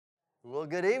Well,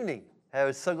 good evening. I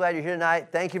was so glad you're here tonight.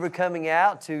 Thank you for coming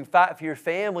out to Fight for Your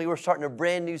Family. We're starting a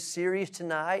brand new series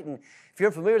tonight. And if you're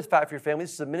unfamiliar with Fight for Your Family,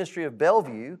 this is a ministry of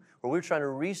Bellevue where we're trying to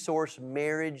resource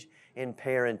marriage and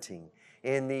parenting.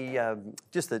 And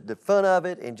just the fun of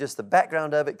it and just the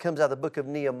background of it comes out of the book of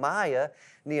Nehemiah.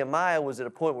 Nehemiah was at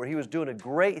a point where he was doing a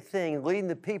great thing, leading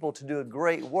the people to do a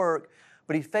great work,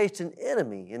 but he faced an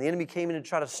enemy, and the enemy came in to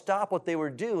try to stop what they were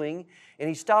doing, and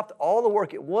he stopped all the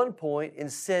work at one point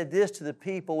and said this to the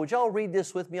people. Would y'all read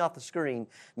this with me off the screen?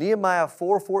 Nehemiah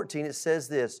 4:14, it says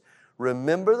this,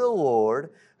 "Remember the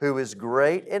Lord, who is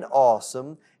great and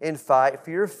awesome, and fight for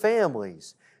your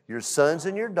families, your sons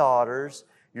and your daughters,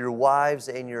 your wives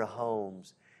and your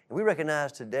homes." And we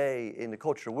recognize today in the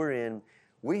culture we're in,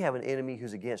 we have an enemy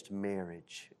who's against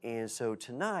marriage. And so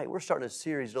tonight we're starting a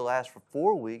series that'll last for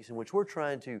 4 weeks in which we're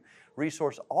trying to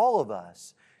resource all of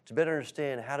us to better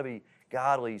understand how to be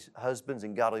godly husbands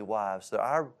and godly wives. So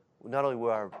not only will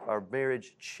our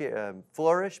marriage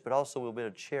flourish, but also we'll be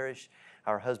able to cherish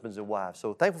our husbands and wives.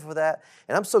 So thankful for that.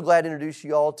 And I'm so glad to introduce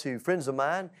you all to friends of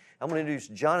mine. I'm going to introduce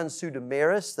John and Sue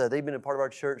Desmarais. They've been a part of our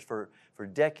church for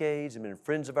decades and been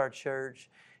friends of our church.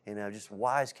 And just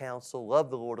wise counsel, love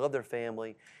the Lord, love their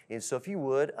family. And so if you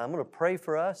would, I'm going to pray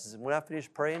for us. When I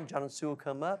finish praying, John and Sue will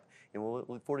come up, and we'll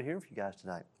look forward to hearing from you guys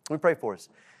tonight. Let me pray for us.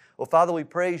 Well, Father, we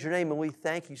praise your name, and we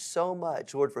thank you so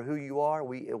much, Lord, for who you are.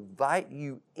 We invite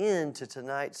you into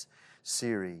tonight's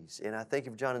series. And I thank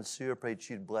you for John and Sue. I pray that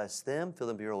you'd bless them, fill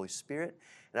them with your Holy Spirit.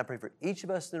 And I pray for each of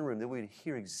us in the room that we would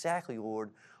hear exactly, Lord,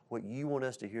 what you want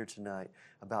us to hear tonight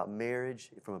about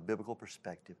marriage from a biblical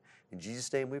perspective. In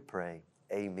Jesus' name we pray.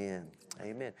 Amen.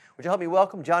 Amen. Would you help me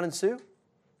welcome John and Sue?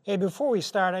 Hey, before we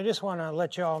start, I just want to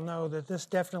let you all know that this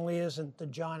definitely isn't the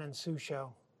John and Sue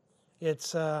show.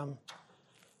 It's there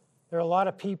are a lot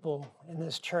of people in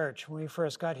this church when we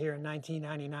first got here in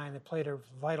 1999 that played a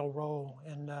vital role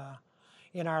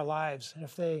in our lives. And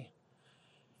if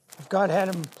God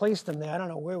hadn't placed them there, I don't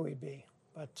know where we'd be.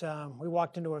 But we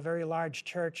walked into a very large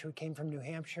church. We came from New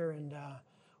Hampshire, and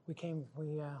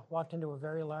we walked into a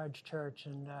very large church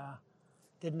and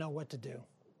didn't know what to do.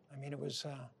 I mean, it was,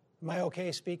 am I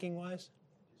okay speaking-wise?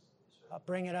 I'll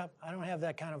bring it up. I don't have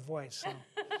that kind of voice, so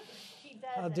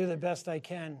I'll do the best I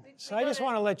can. So I just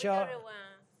want to let y'all...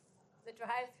 the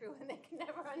drive-through, and they can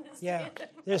never understand. Yeah,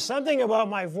 there's something about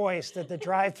my voice that the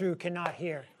drive-through cannot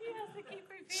hear. He has to keep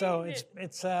repeating so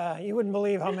it's you wouldn't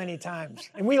believe how many times.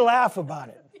 And we laugh about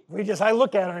it. I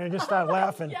look at her and I just start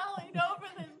laughing. Yelling over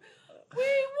them, we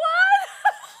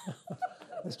won!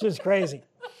 It's just crazy.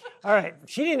 All right,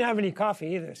 she didn't have any coffee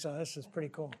either, so this is pretty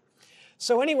cool.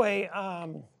 So anyway,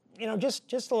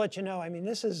 just to let you know, I mean,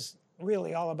 this is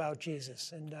really all about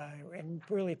Jesus and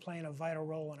really playing a vital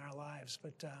role in our lives.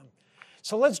 But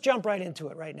so let's jump right into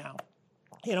it right now.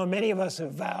 You know, many of us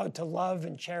have vowed to love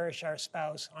and cherish our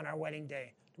spouse on our wedding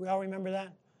day. Do we all remember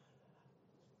that?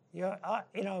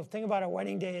 The thing about our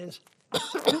wedding day is,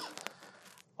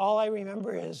 all I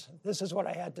remember is, this is what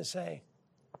I had to say.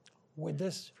 With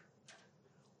this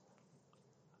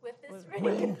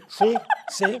ring. See?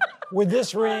 With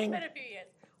this ring. With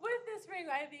this ring,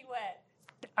 I thee wed.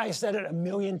 I said it a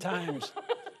million times,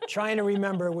 trying to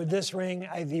remember, with this ring,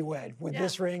 I thee wed. With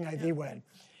this ring, I thee wed.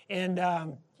 And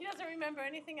he doesn't remember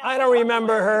anything else. I don't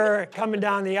remember her coming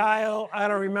down the aisle. I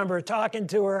don't remember talking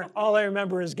to her. All I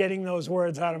remember is getting those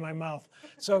words out of my mouth.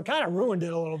 So it kind of ruined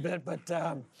it a little bit, but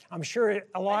I'm sure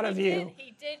a lot of you...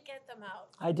 He did get them out.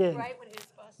 I did. Right when he was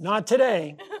supposed to. Not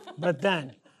today, but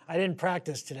then. I didn't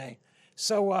practice today.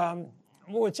 So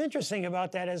what's interesting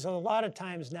about that is a lot of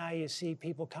times now you see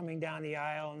people coming down the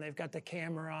aisle and they've got the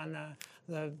camera on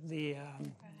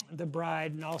the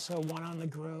bride and also one on the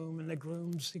groom and the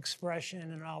groom's expression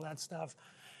and all that stuff.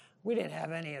 We didn't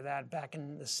have any of that back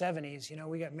in the 70s. You know,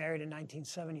 we got married in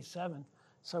 1977,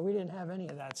 so we didn't have any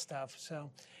of that stuff. So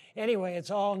anyway,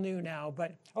 it's all new now.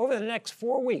 But over the next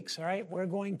 4 weeks, all right, we're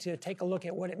going to take a look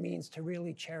at what it means to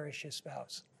really cherish your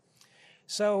spouse.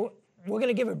 So we're going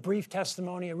to give a brief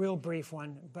testimony, a real brief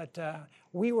one, but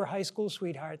we were high school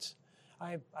sweethearts.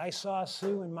 I saw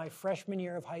Sue in my freshman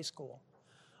year of high school,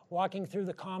 walking through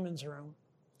the commons room,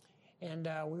 and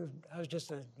I was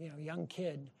just a young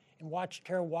kid, and watched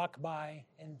her walk by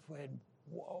and went,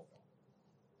 whoa.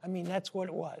 I mean, that's what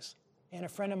it was. And a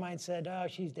friend of mine said, oh,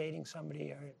 she's dating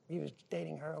somebody, or he was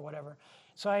dating her, or whatever.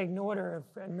 So I ignored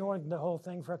the whole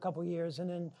thing for a couple years, and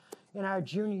then in our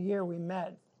junior year we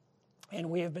met. And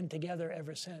we have been together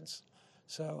ever since.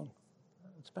 So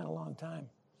it's been a long time.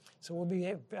 So we'll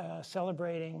be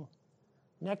celebrating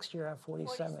next year our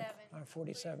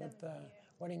 47th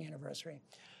wedding anniversary.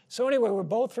 So anyway, we're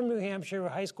both from New Hampshire. We're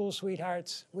high school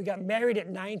sweethearts. We got married at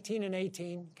 19 and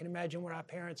 18. You can imagine what our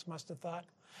parents must have thought.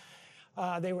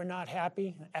 They were not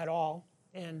happy at all,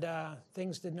 and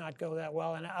things did not go that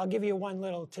well. And I'll give you one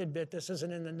little tidbit. This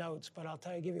isn't in the notes, but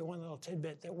give you one little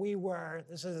tidbit that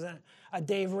this is a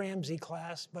Dave Ramsey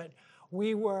class, but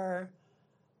we were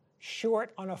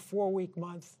short on a 4-week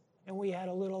month, and we had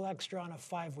a little extra on a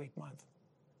 5-week month.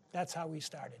 That's how we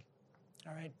started.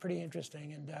 All right, pretty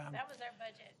interesting. And That was our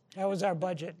budget. that was our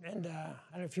budget, and I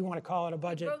don't know if you want to call it a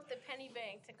budget. We broke the penny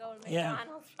bank to go to Yeah.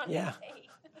 McDonald's on Yeah. the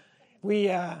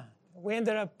day. We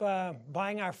ended up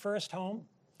buying our first home,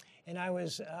 and I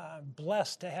was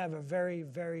blessed to have a very,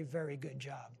 very, very good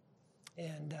job.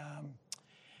 And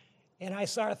I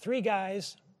saw 3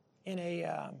 guys in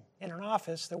an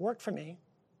office that worked for me.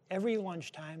 Every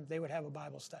lunchtime, they would have a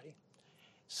Bible study.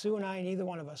 Sue and I, neither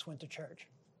one of us went to church.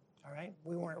 All right,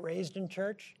 we weren't raised in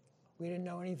church. We didn't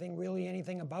know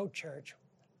anything about church.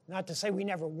 Not to say we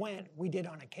never went. We did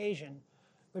on occasion,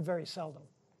 but very seldom.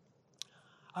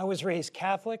 I was raised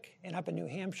Catholic, and up in New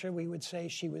Hampshire, we would say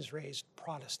she was raised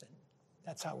Protestant.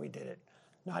 That's how we did it.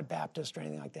 Not Baptist or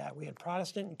anything like that. We had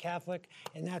Protestant and Catholic,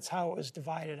 and that's how it was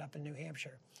divided up in New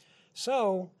Hampshire.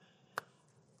 So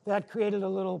that created a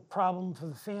little problem for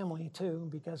the family, too,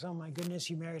 because, oh my goodness,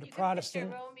 you married a Protestant.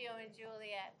 You can picture Romeo and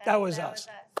Juliet. That was us.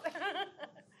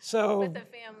 So with the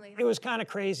family. It was kind of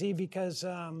crazy because,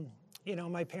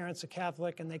 my parents are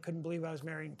Catholic and they couldn't believe I was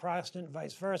marrying a Protestant,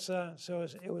 vice versa. So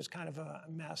it was kind of a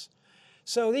mess.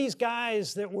 So these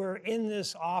guys that were in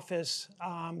this office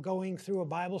going through a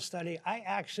Bible study, I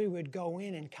actually would go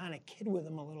in and kind of kid with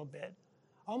them a little bit,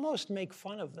 almost make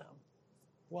fun of them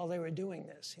while they were doing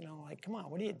this. Like, come on,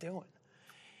 what are you doing?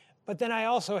 But then I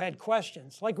also had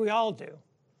questions, like we all do,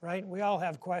 right? We all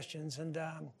have questions. And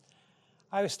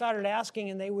I started asking,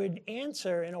 and they would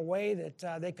answer in a way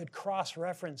that they could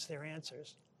cross-reference their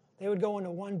answers. They would go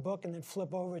into one book and then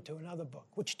flip over to another book,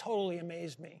 which totally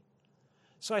amazed me.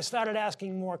 So I started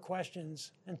asking more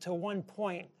questions until one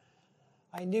point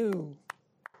I knew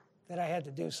that I had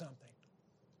to do something.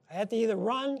 I had to either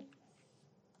run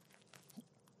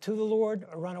to the Lord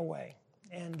or run away.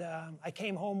 And I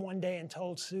came home one day and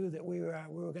told Sue that we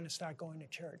were going to start going to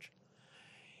church.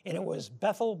 And it was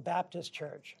Bethel Baptist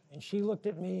Church. And she looked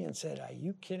at me and said, "Are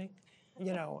you kidding?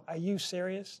 Are you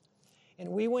serious?" And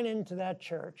we went into that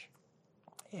church,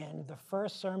 and the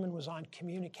first sermon was on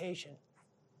communication,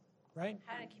 right?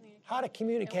 How to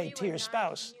communicate to your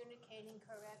spouse. Communicating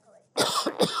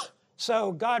correctly.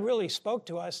 So God really spoke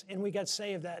to us, and we got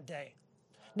saved that day.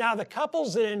 Now, the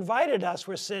couples that invited us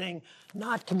were sitting,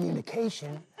 not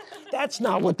communication. That's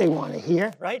not what they want to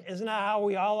hear, right? Isn't that how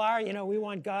we all are? We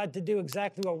want God to do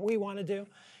exactly what we want to do.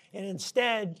 And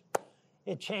instead,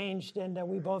 it changed, and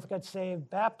we both got saved,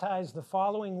 baptized the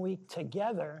following week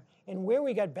together. And where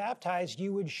we got baptized,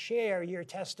 you would share your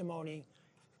testimony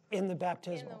in the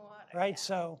baptismal, in the water, right? yeah.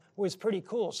 So it was pretty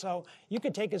cool. So you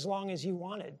could take as long as you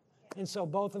wanted. And so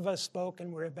both of us spoke and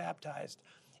we were baptized.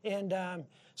 And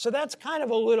so that's kind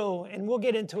of a little, and we'll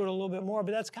get into it a little bit more,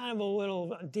 but that's kind of a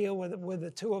little deal with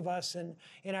the two of us and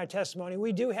in our testimony.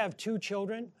 We do have 2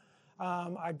 children.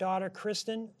 Our daughter,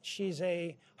 Kristen, she's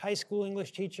a high school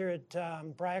English teacher at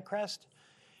Briarcrest.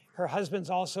 Her husband's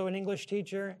also an English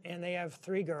teacher, and they have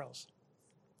 3 girls.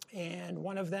 And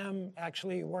one of them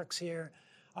actually works here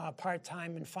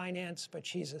part-time in finance, but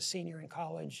she's a senior in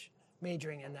college,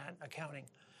 majoring in that, accounting.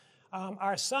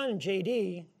 Our son,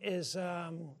 JD, is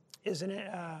an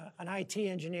IT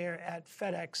engineer at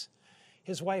FedEx.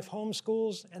 His wife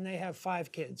homeschools, and they have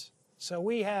 5 kids. So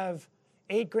we have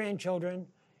 8 grandchildren,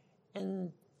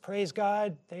 and praise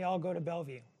God, they all go to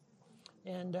Bellevue.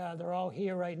 And they're all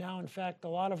here right now. In fact, a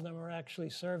lot of them are actually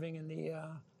serving in the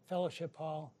fellowship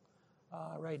hall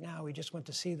right now. We just went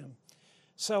to see them.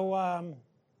 So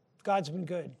God's been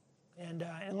good. And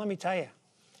let me tell you,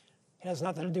 it has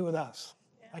nothing to do with us.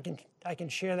 I can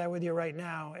share that with you right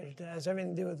now. It has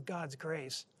everything to do with God's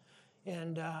grace.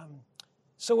 And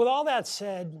so with all that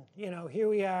said, here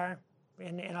we are,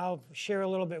 and I'll share a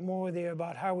little bit more with you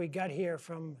about how we got here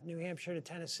from New Hampshire to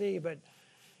Tennessee. But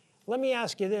let me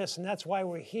ask you this, and that's why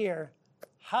we're here.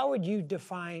 How would you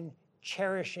define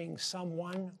cherishing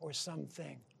someone or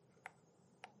something?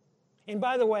 And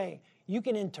by the way, you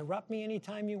can interrupt me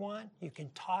anytime you want. You can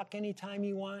talk anytime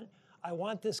you want. I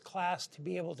want this class to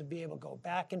be able to go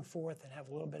back and forth and have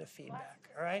a little bit of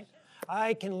feedback, all right?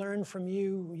 I can learn from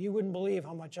you. You wouldn't believe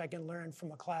how much I can learn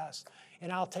from a class,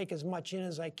 and I'll take as much in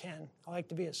as I can. I like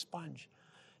to be a sponge.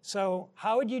 So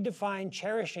how would you define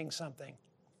cherishing something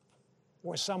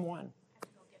or someone? I have to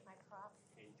go get my prop.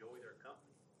 Enjoy their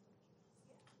company.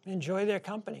 Enjoy their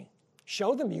company.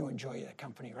 show them you enjoy their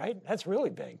company, right? That's really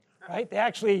big, right? They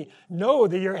actually know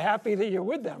that you're happy that you're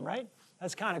with them, right?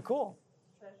 That's kind of cool.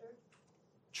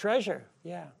 Treasure,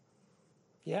 yeah.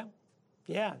 Yeah,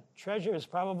 yeah. Treasure is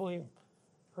probably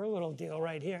her little deal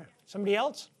right here. Somebody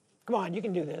else? Come on, you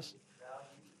can do this.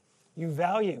 You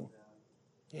value.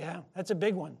 Yeah, that's a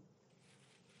big one.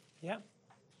 Yeah.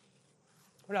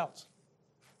 What else?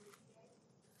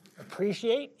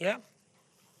 Appreciate, yeah.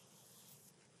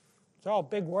 It's all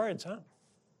big words, huh?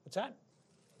 What's that?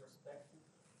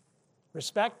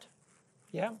 Respect,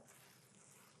 yeah.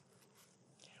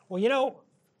 Well, you know,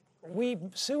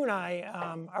 Sue and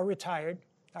I are retired,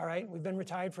 all right? We've been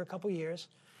retired for a couple years,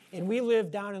 and we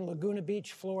live down in Laguna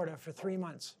Beach, Florida for 3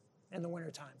 months in the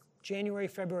wintertime, January,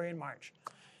 February, and March.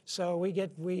 So we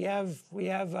have,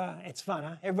 it's fun,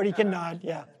 huh? Everybody can nod,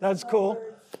 yeah, that's cool.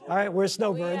 All right, we're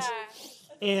snowbirds.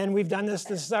 And we've done this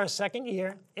is our second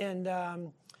year, and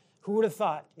who would have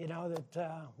thought, you know,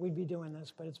 that we'd be doing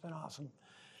this, but it's been awesome.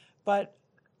 But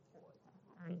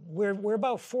we're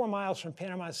about 4 miles from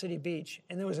Panama City Beach,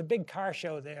 and there was a big car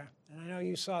show there. And I know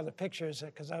you saw the pictures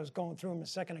because I was going through them a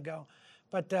second ago.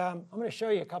 But I'm going to show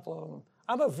you a couple of them.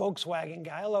 I'm a Volkswagen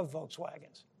guy. I love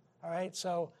Volkswagens. All right,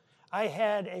 so I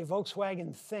had a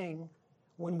Volkswagen Thing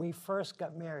when we first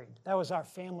got married. That was our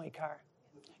family car.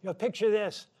 You know, picture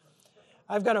this.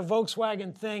 I've got a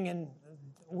Volkswagen Thing, and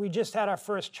we just had our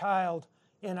first child,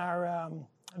 and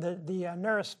the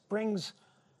nurse brings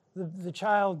the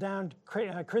child down,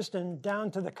 Kristen, down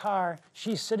to the car.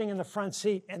 She's sitting in the front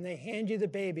seat, and they hand you the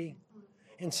baby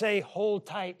and say, hold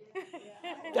tight.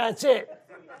 That's it.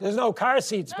 There's no car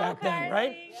seats back then,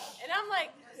 right? And I'm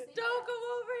like, don't go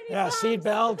over any Yeah, seat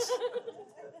belts.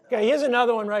 Okay, here's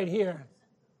another one right here.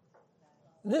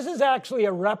 This is actually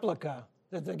a replica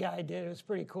that the guy did. It was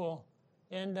pretty cool.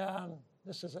 And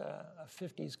this is a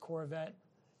 50s Corvette.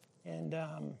 And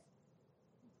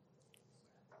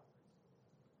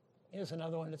here's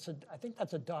another one. I think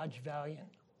that's a Dodge Valiant.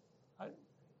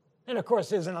 And of course,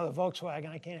 there's another Volkswagen.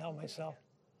 I can't help myself.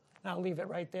 I'll leave it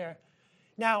right there.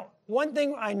 Now, one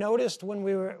thing I noticed when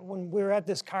we were at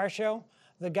this car show,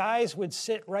 the guys would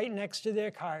sit right next to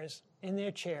their cars in their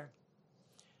chair.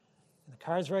 And the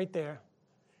car's right there.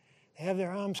 They have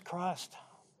their arms crossed,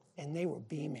 and they were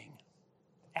beaming,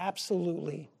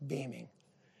 absolutely beaming,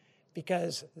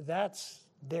 because that's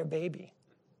their baby.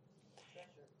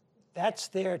 That's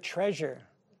their treasure.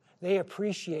 They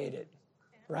appreciate it,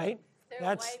 right? They're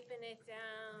wiping it down.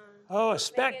 Oh, a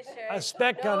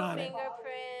speck gun on it.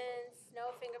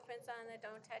 No fingerprints on it,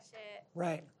 don't touch it.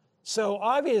 Right. So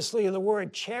obviously the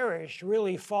word cherish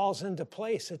really falls into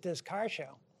place at this car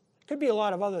show. Could be a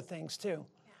lot of other things too.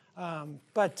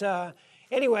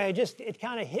 Anyway, it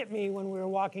kind of hit me when we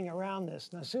were walking around this.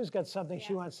 Now Sue's got something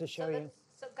she wants to show you.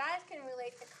 So guys can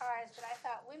relate to cars, but I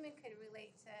thought women could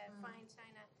relate to fine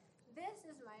china. This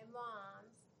is my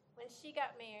mom's. When she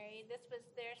got married, this was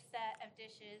their set of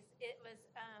dishes.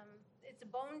 It's a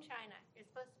bone china. You're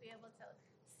supposed to be able to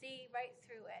see right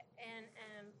through it, and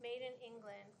made in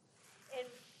England. And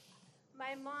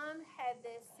my mom had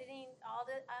this sitting all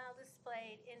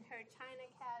displayed in her china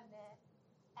cabinet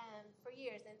for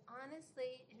years. And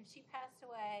honestly, when she passed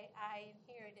away, I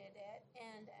inherited it,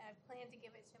 and I plan to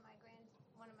give it to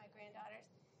one of my granddaughters.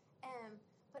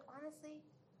 But honestly,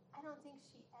 I don't think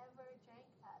she ever drank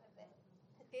out of it.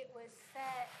 It was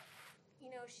set, you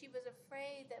know, she was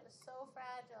afraid that it was so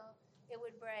fragile it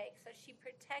would break. So she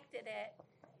protected it,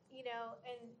 you know,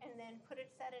 and then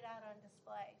set it out on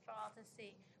display for all to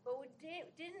see. But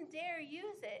didn't dare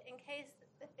use it in case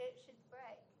it should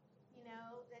break, you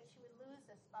know, that she would lose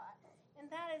the spot. And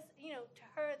that is, you know, to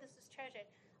her, this is treasured.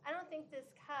 I don't think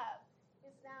this cup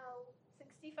is now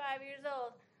 65 years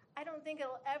old. I don't think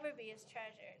it'll ever be as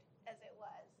treasured as it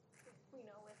was, you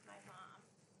know, with my mom.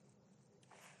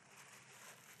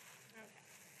 Okay.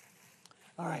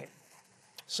 All right.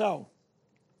 So,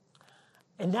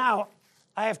 and now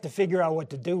I have to figure out what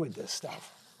to do with this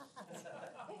stuff.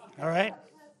 All right?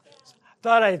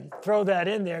 Thought I'd throw that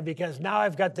in there because now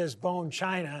I've got this bone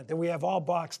china that we have all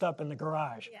boxed up in the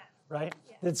garage, right?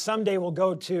 Yeah. That someday will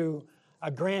go to a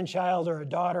grandchild or a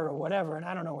daughter or whatever, and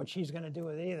I don't know what she's going to do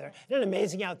with it either. Isn't it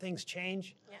amazing how things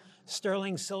change? Yeah.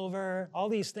 Sterling silver, all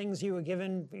these things you were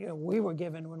given, you know, we were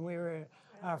given when we were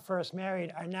first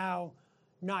married are now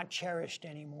not cherished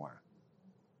anymore.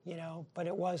 You know, but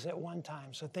it was at one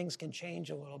time, so things can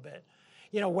change a little bit.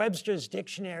 You know, Webster's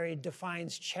dictionary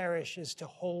defines cherish as to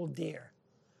hold dear,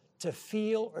 to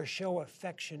feel or show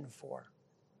affection for,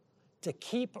 to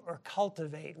keep or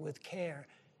cultivate with care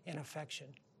and affection.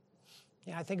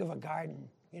 You know, I think of a garden.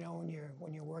 You know, when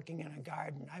you're working in a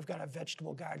garden, I've got a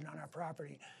vegetable garden on our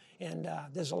property, And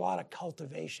there's a lot of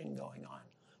cultivation going on.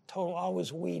 Total,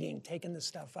 always weeding, taking the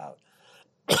stuff out.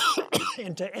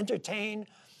 And to entertain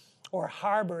or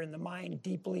harbor in the mind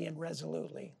deeply and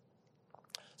resolutely.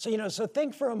 So, so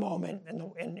think for a moment,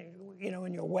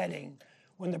 in your wedding,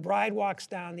 when the bride walks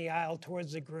down the aisle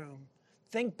towards the groom,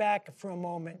 think back for a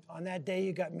moment on that day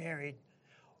you got married.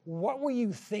 What were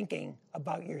you thinking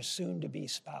about your soon-to-be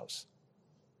spouse?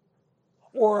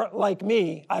 Or like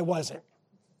me, I wasn't.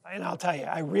 And I'll tell you,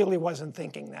 I really wasn't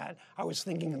thinking that. I was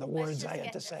thinking of the words I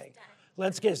had to say.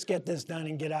 Let's just get this done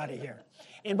and get out of here.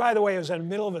 And by the way, it was in the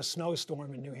middle of a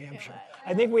snowstorm in New Hampshire.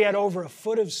 I think we had over a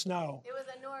foot of snow. It was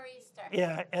a nor'easter.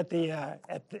 Yeah,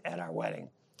 at our wedding.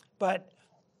 But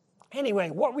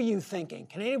anyway, what were you thinking?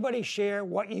 Can anybody share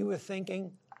what you were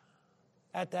thinking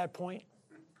at that point?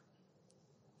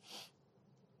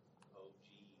 Oh,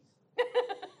 geez.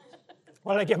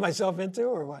 What did I get myself into,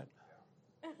 or what?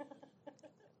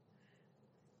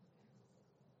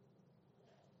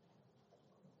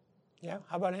 Yeah,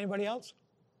 how about anybody else?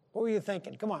 What were you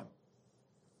thinking? Come on.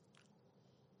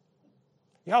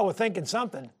 Y'all were thinking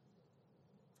something.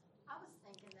 I was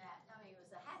thinking that, it was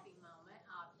a happy moment,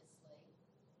 obviously.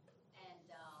 And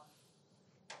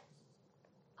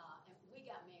we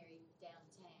got married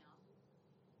downtown.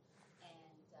 And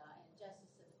in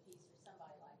Justice of the Peace or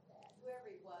somebody like that. Whoever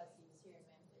he was here in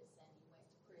Memphis, and he went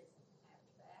to prison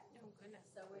after that. Oh, goodness.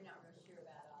 So we're not real sure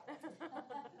about all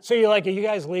that. So are you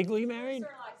guys legally married?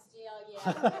 Sort of like still, yeah.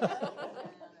 I don't know about that.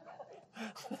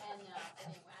 And anyway,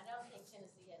 I don't think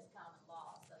Tennessee has common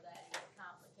law, so that is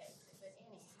complicated. But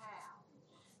anyhow,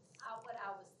 what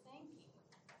I was thinking,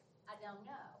 I don't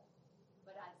know,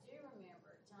 but I do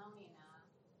remember Tony and I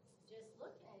just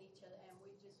looking at each other, and we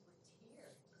just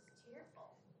were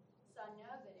tearful. So I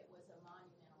know that it was a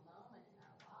monumental moment in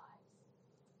our lives,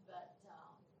 but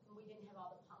we didn't have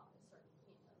all the pomp and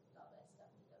all that stuff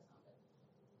that goes on.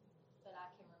 But I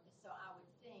can remember, so I would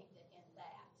think that in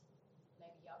that,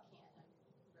 maybe y'all can't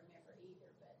remember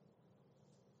either, but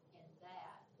in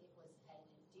that, it was an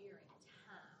endearing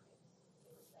time.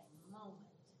 It was a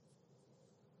moment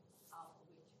off of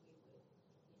which we would,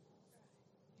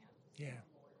 Yeah.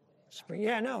 or whatever.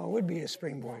 Yeah, no, it would be a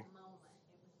springboard. That moment,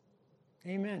 it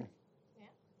was Amen.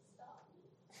 stop.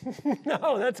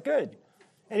 No, that's good.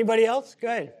 Anybody else? Go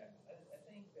ahead. I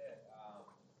think that I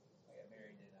got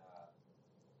married in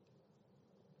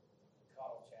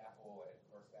Cottle Chapel at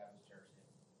First Baptist Church in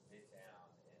Midtown,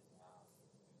 and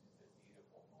it was just a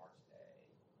beautiful March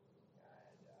day.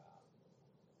 And I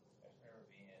just remember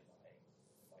being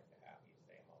like the happiest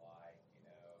day of my life.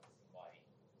 It seemed like,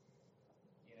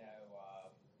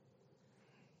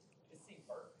 it seemed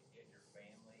perfect. You had your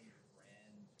family, your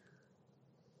friends,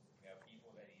 your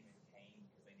people that even came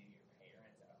because they knew your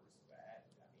parents out of respect.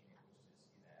 I mean, it was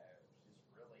just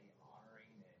really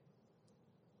honoring, and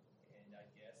I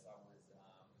guess I was,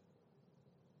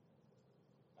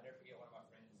 I'll never forget one of my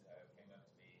friends came up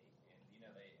to me, and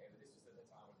this was at the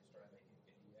time when they started making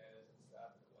videos and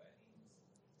stuff for weddings.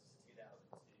 This is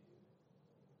 2002,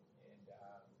 and so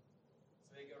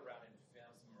they go around and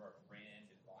film some of our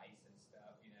friends' advice and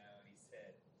stuff, and he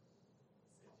said,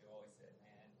 Joel, he said,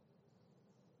 man,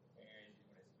 marriage,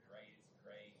 when it's great, it's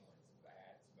great, and when it's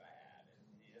bad, it's bad. And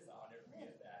yes, I'll never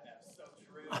forget that. That's so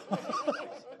true.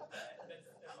 That's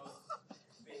the most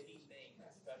fitting thing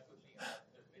that stuck with me on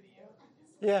the video.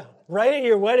 Yeah, right at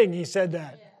your wedding he said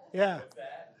that. Yeah. What's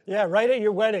that? Yeah, right at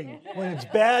your wedding. When it's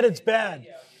bad, it's bad.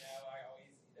 Yeah, I always,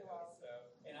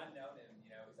 and I've known him,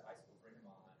 he's a high school friend of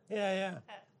mine. Yeah.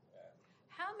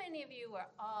 How many of you were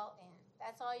all in?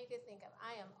 That's all you could think of.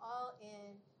 I am all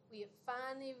in. We have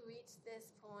finally reached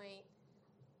this point.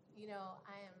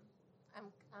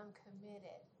 I'm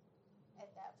committed at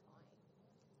that point.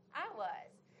 I was.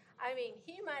 I mean,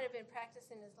 he might have been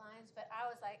practicing his lines, but I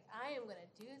was like, I am going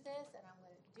to do this, and I'm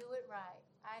going to do it right.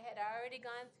 I had already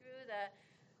gone through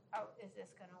is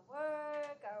this going to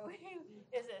work?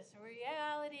 Is this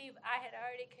reality? I had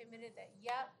already committed that,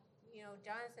 yep.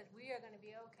 John said, we are going to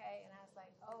be okay. And I was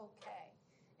like, okay.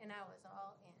 And I was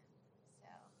all in.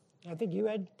 So. I think you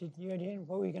had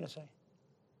what were you going to say?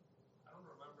 I don't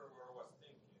remember what I was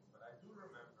thinking, but I do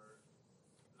remember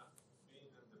not being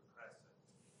in the present.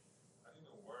 I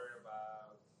didn't worry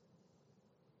about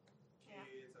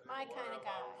kids. My I didn't kind worry of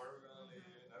guy. about where we're going to live.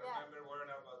 I Yeah. remember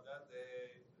worrying about that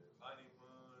day, the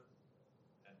honeymoon,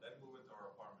 and then moving to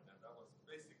our apartment. And that was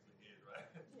basically it, right?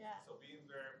 Yeah. So being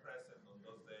very present on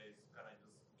those days, kind of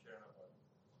just caring about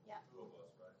Yeah. the two of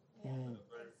us, right? Yeah. With a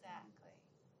very few Exactly.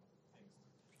 things to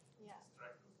Yeah.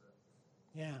 distract us there.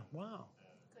 Yeah, wow.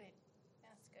 Good.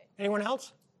 That's good. Anyone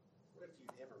else? What if you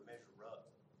ever measure up?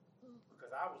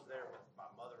 Because I was there with my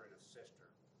mother and a sister,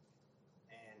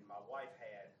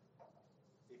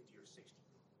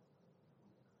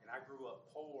 I grew up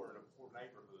poor in a poor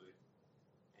neighborhood,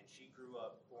 and she grew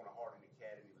up going to Harding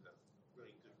Academy with a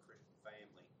really good Christian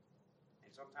family.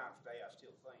 And sometimes today I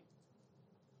still think,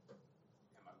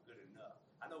 am I good enough?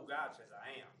 I know God says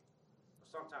I am,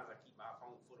 but sometimes I keep my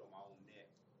own foot on my own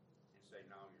neck and say,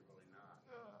 no, you're really not.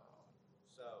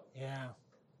 So Yeah.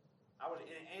 I was,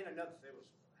 and another thing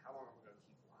was, how long am I going to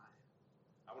keep lying?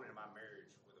 I went into my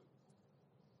marriage with a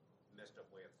messed up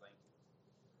way of thinking.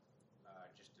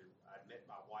 I'd met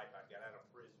my wife. I got out of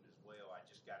prison as well. I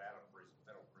just got out of prison,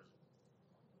 federal prison,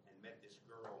 and met this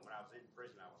girl. When I was in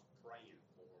prison, I was praying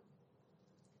for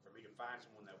me to find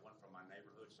someone that went from my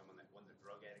neighborhood, someone that wasn't a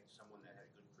drug addict, someone that had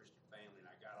a good Christian family, and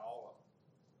I got all of them.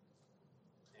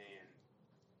 And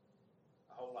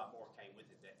a whole lot more came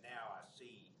with it that now I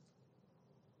see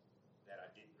that I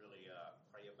didn't really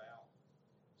pray about.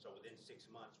 So within 6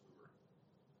 months, we were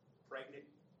pregnant,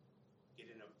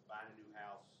 buying a new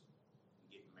house,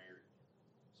 and getting married.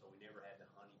 So we never had the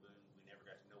honeymoon. We never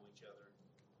got to know each other.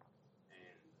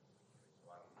 And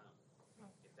so I don't know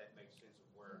if that makes sense of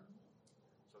where.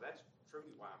 So that's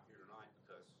truly why I'm here tonight,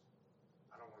 because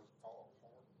I don't want us to fall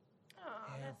apart.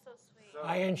 Oh, Yeah. that's so sweet. So,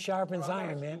 Iron sharpens well,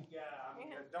 I'm iron, not a man. sweet guy. I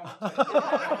mean, Yeah. don't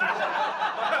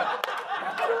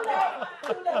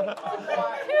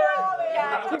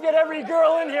You get every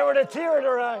girl in here with a tear in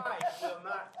her eye. wife will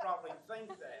not probably think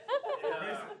that.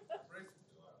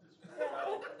 So,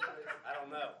 I don't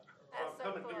know. So That's I'm so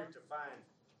coming cool. here to find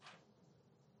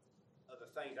other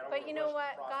things. I don't But wanna you know rush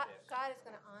what? the God, process. God is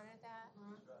going to honor that.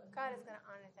 God is going to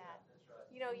honor that.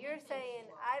 You know, you're saying,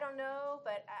 I don't know,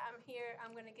 but I'm here.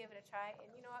 I'm going to give it a try.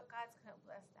 And you know what? God's going to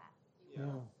bless that.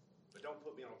 Yeah. But don't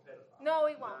put me on a pedestal.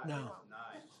 No, he won't. Nice. He won't.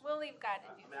 Nice. We'll leave God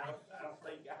to do I mean, I that. don't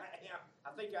think I am.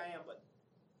 I think I am, but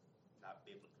not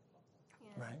biblically.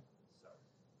 Yeah, Right. So,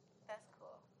 that's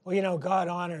cool. Well, you know, God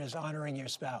honors honoring your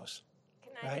spouse.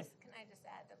 Can Right. I just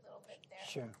add a little bit there?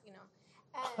 Sure. You know,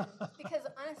 because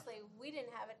honestly, we didn't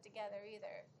have it together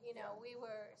either. You know, we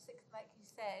were like you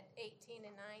said, 18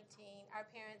 and 19. Our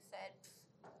parents said,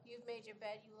 "You've made your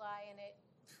bed, you lie in it.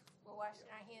 We're washing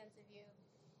our hands of you,"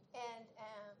 and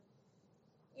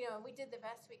you know, we did the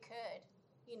best we could.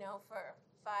 You know, for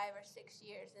 5 or 6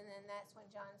 years, and then that's when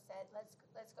John said, "Let's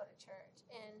go to church."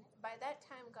 And by that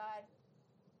time, God,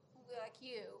 like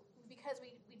you, because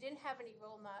we didn't have any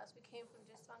role models. We came from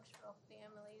dysfunctional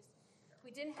families. We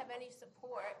didn't have any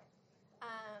support.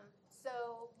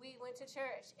 So we went to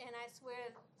church, and I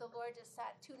swear the Lord just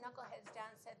sat 2 knuckleheads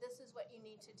down and said, "This is what you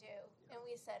need to do." And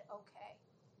we said, "Okay."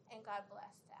 And God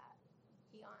blessed that.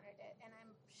 He honored it. And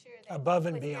I'm sure that Above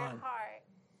and with beyond. your heart,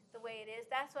 the way it is,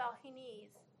 that's all he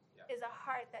needs, is a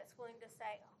heart that's willing to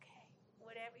say, "Okay,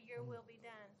 whatever your will be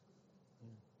done."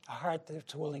 A heart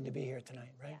that's willing to be here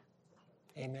tonight, right?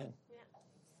 Amen. Yeah.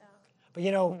 So, But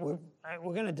you know,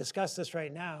 we're going to discuss this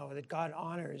right now, that God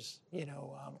honors, you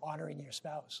know, honoring your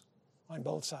spouse on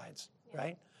both sides,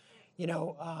 right? You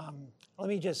know, let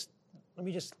me just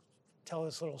tell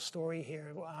this little story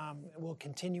here. We'll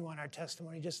continue on our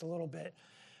testimony just a little bit,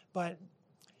 but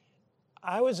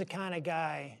I was the kind of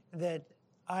guy that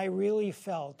I really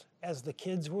felt, as the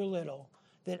kids were little,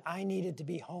 that I needed to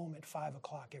be home at 5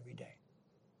 o'clock every day.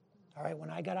 All right, when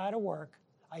I got out of work,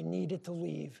 I needed to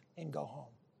leave and go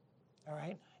home. All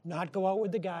right, not go out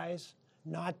with the guys,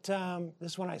 not,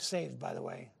 this one I saved, by the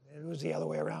way. It was the other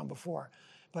way around before.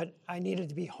 But I needed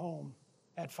to be home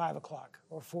at 5 o'clock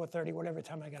or 4:30, whatever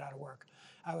time I got out of work.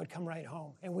 I would come right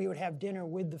home, and we would have dinner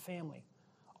with the family.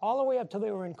 All the way up till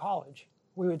they were in college.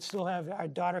 We would still have, our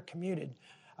daughter commuted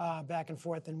back and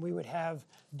forth, and we would have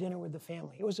dinner with the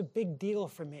family. It was a big deal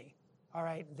for me, all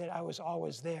right, that I was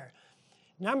always there.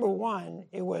 Number one,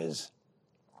 it was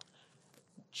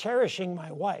cherishing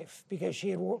my wife, because she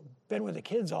had been with the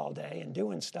kids all day and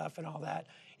doing stuff and all that,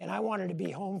 and I wanted to be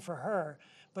home for her.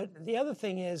 But the other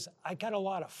thing is, I got a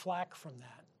lot of flack from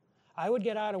that. I would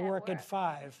get out of work at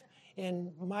 5,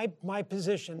 and my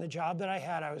position, the job that I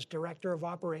had, I was director of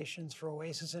operations for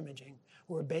Oasis Imaging.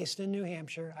 We're based in New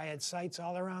Hampshire. I had sites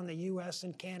all around the US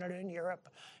and Canada and Europe,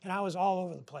 and I was all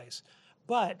over the place.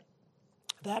 But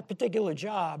that particular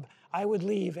job, I would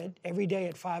leave every day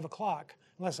at 5 o'clock,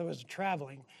 unless I was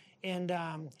traveling. And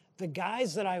the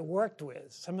guys that I worked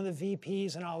with, some of the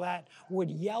VPs and all that,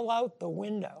 would yell out the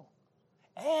window,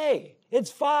 "Hey,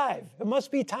 it's 5. It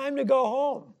must be time to go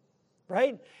home,"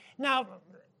 right? Now,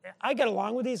 I got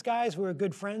along with these guys. We were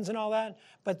good friends and all that,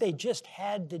 but they just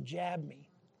had to jab me.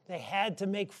 They had to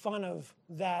make fun of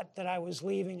that I was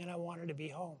leaving and I wanted to be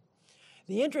home.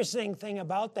 The interesting thing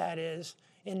about that is,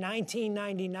 in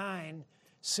 1999,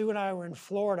 Sue and I were in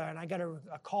Florida, and I got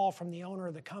a call from the owner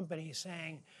of the company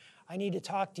saying, I need to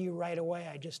talk to you right away.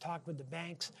 I just talked with the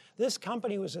banks. This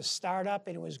company was a startup,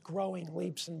 and it was growing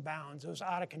leaps and bounds. It was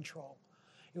out of control.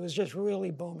 It was just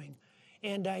really booming.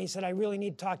 And he said, I really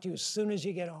need to talk to you as soon as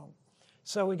you get home.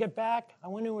 So we get back. I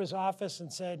went into his office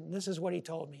and said, and this is what he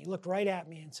told me. He looked right at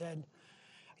me and said,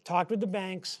 I talked with the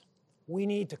banks. We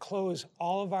need to close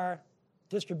all of our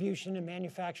distribution and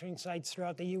manufacturing sites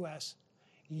throughout the U.S.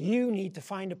 You need to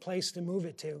find a place to move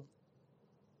it to.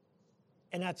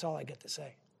 And that's all I get to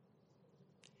say.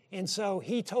 And so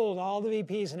he told all the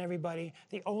VPs and everybody,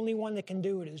 the only one that can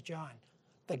do it is John,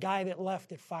 the guy that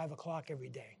left at 5 o'clock every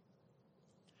day.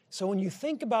 So when you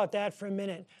think about that for a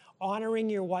minute, honoring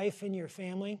your wife and your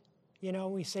family, you know,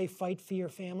 we say fight for your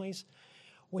families.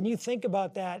 When you think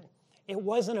about that, it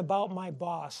wasn't about my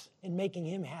boss and making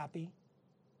him happy.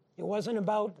 It wasn't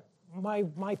about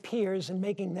my peers and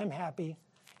making them happy.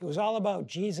 It was all about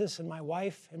Jesus and my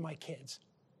wife and my kids.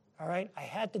 All right? I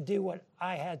had to do what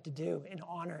I had to do and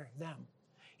honor them.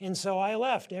 And so I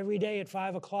left every day at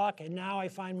 5 o'clock, and now I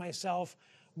find myself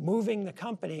moving the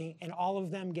company and all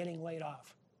of them getting laid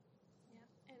off.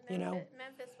 Yeah. And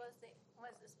Memphis was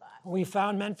the spot. We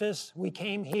found Memphis. We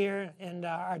came here, and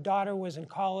our daughter was in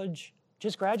college,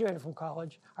 just graduated from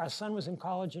college. Our son was in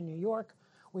college in New York.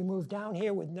 We moved down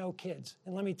here with no kids.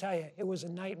 And let me tell you, it was a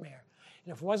nightmare.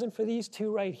 And if it wasn't for these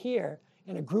two right here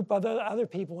and a group of other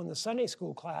people in the Sunday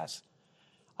school class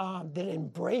that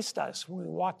embraced us when we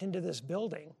walked into this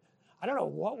building, I don't know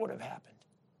what would have happened,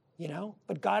 you know?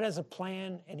 But God has a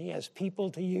plan, and he has people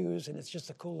to use, and it's just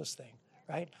the coolest thing,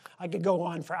 right? I could go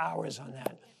on for hours on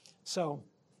that. So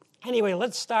anyway,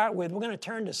 let's start with, we're going to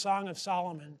turn to Song of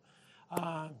Solomon,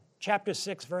 chapter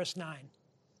 6, verse 9.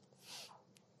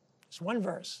 It's one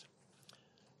verse.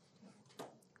 Let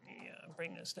me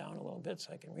bring this down a little bit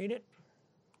so I can read it.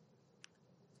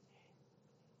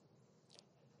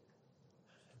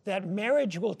 That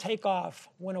marriage will take off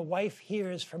when a wife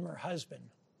hears from her husband,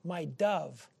 my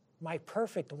dove, my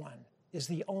perfect one, is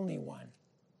the only one.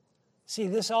 See,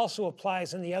 this also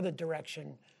applies in the other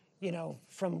direction, you know,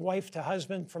 from wife to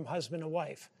husband, from husband to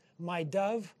wife. My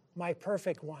dove, my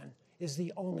perfect one, is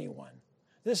the only one.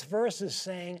 This verse is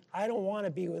saying, I don't want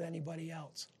to be with anybody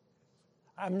else.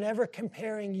 I'm never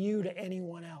comparing you to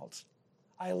anyone else.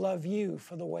 I love you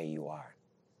for the way you are.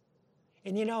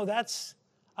 And you know, that's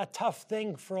a tough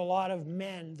thing for a lot of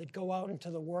men that go out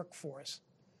into the workforce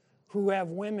who have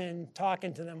women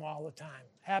talking to them all the time.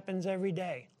 Happens every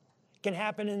day. It can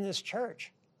happen in this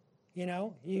church. You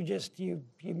know, you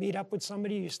meet up with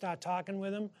somebody, you start talking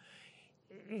with them.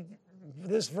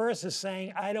 This verse is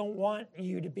saying, I don't want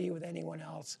you to be with anyone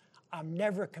else. I'm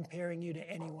never comparing you to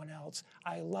anyone else.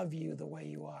 I love you the way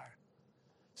you are.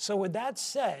 So with that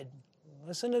said,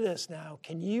 listen to this now.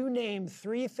 Can you name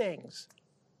 3 things?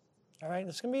 All right,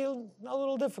 it's going to be a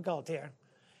little difficult here.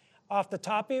 Off the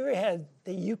top of your head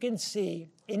that you can see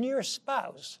in your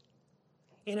spouse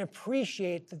and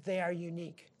appreciate that they are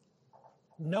unique.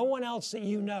 No one else that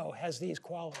you know has these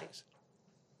qualities.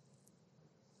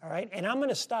 All right, and I'm going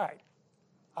to start.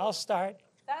 I'll start.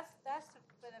 That's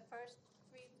for the first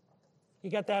 3. You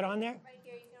got that on there? Right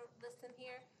here, you can listen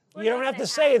here. You don't have to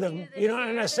say them. You don't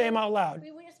have to say them out loud.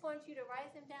 We just want you to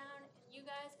write them down. You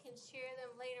guys can share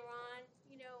them later on,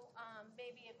 you know,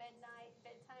 maybe at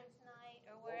bedtime tonight,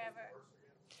 or wherever.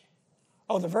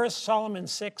 Oh, the verse, Solomon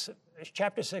 6,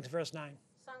 chapter 6, verse 9.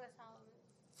 Song of Solomon.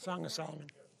 Song of Solomon.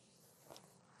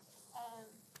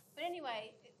 But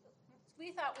anyway,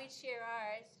 we thought we'd share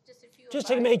ours, just a few. Just of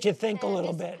to ours, make you think a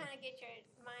little just bit. to kind of get your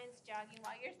minds jogging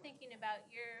while you're thinking about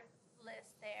your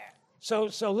list there.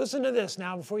 So listen to this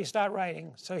now before you start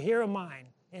writing. So here are mine.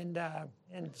 And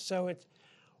so it's,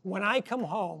 when I came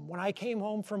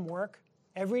home from work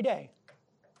every day,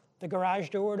 the garage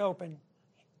door would open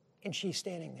and she's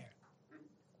standing there.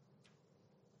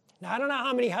 Now, I don't know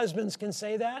how many husbands can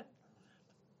say that.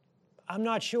 I'm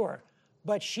not sure.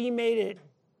 But she made it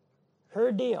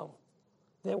her deal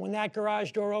that when that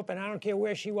garage door opened, I don't care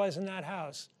where she was in that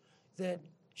house, that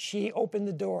she opened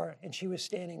the door and she was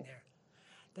standing there.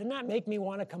 Doesn't that make me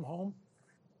want to come home?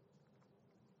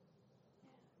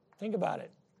 Think about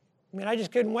it. I mean, I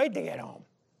just couldn't wait to get home.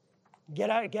 Get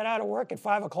out of work at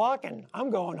 5 o'clock and I'm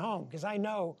going home because I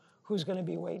know who's going to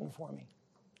be waiting for me.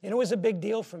 And it was a big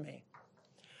deal for me.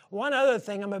 One other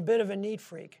thing, I'm a bit of a neat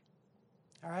freak.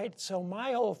 All right, so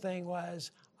my whole thing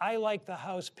was I like the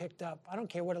house picked up. I don't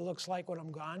care what it looks like when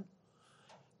I'm gone.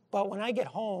 But when I get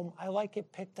home, I like it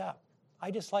picked up.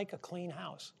 I just like a clean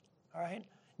house. All right?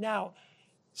 Now,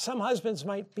 some husbands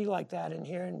might be like that in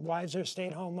here, and wives are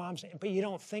stay-at-home moms, but you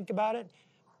don't think about it.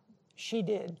 She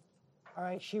did. All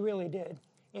right? She really did.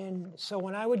 And so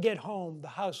when I would get home, the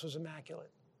house was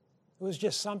immaculate. It was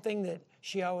just something that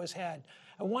she always had.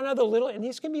 And one other little, and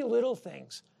these can be little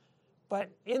things, but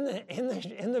in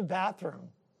the bathroom,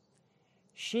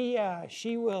 she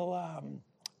will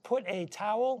put a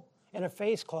towel and a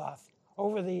face cloth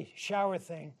over the shower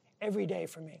thing every day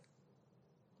for me.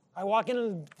 I walk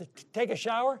in to take a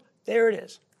shower, there it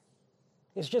is.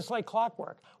 It's just like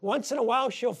clockwork. Once in a while,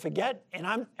 she'll forget, and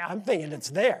I'm thinking it's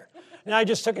there. And I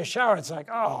just took a shower. It's like,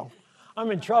 oh, I'm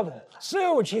in trouble.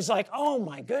 Sue, and she's like, oh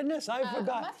my goodness, I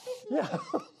forgot. Yeah.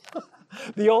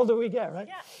 The older we get, right?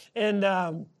 Yeah.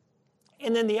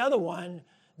 And then the other one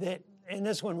that, and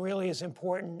this one really is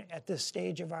important at this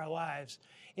stage of our lives,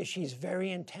 is she's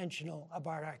very intentional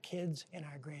about our kids and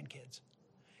our grandkids.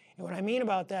 And what I mean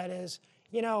about that is,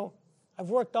 you know, I've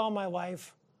worked all my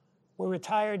life. We're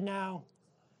retired now.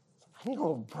 I need a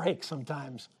little break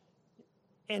sometimes.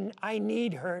 And I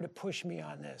need her to push me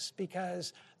on this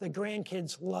because the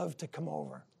grandkids love to come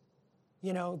over.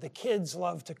 You know, the kids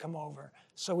love to come over.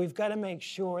 So we've got to make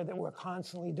sure that we're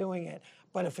constantly doing it.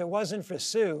 But if it wasn't for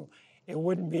Sue, it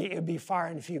would be far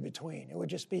and few between. It would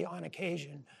just be on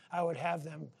occasion I would have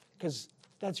them because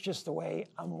that's just the way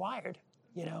I'm wired,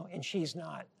 you know, and she's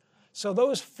not. So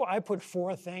I put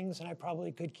 4 things, and I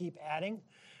probably could keep adding,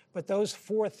 but those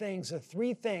 4 things are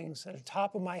 3 things at the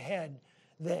top of my head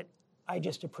that I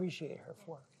just appreciate her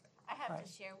for. I have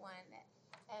to share one that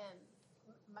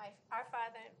our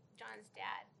father, John's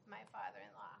dad, my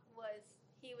father-in-law,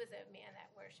 he was a man that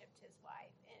worshipped his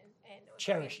wife and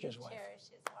cherished his wife.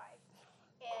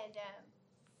 And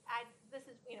this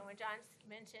is, you know, when John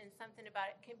mentioned something about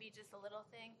it can be just a little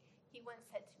thing, he once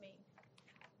said to me,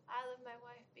 I love my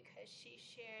wife because she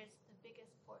shares the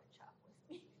biggest pork chop with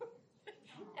me.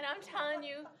 And I'm telling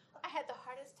you, I had the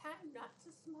hardest time not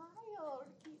to smile,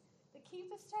 to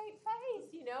keep a straight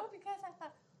face, you know, because I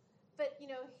thought, but you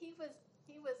know, he was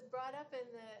brought up in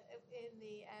the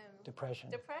depression.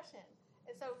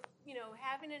 And so, you know,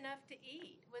 having enough to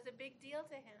eat was a big deal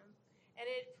to him. And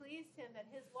it pleased him that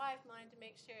his wife wanted to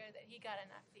make sure that he got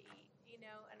enough to eat, you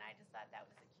know, and I just thought that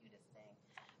was the cutest thing.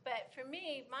 But for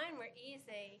me, mine were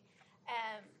easy.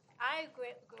 I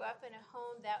grew up in a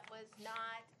home that was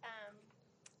not,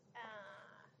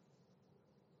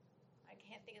 I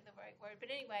can't think of the right word,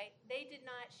 but anyway, they did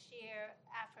not share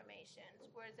affirmations,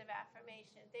 words of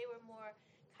affirmation. They were more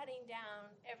cutting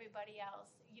down everybody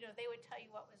else. You know, they would tell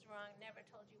you what was wrong, never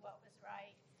told you what was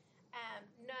right.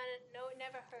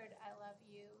 Never heard I love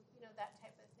you, you know, that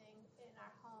type of thing in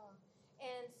our home.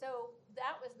 And so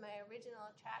that was my original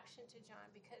attraction to John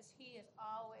because he is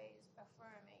always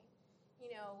affirming, you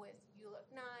know, with you look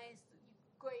nice,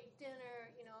 great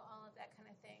dinner, you know, all of that kind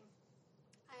of thing.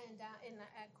 And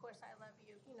of course, I love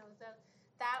you. You know,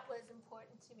 that was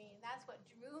important to me. And that's what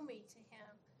drew me to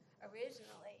him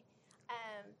originally.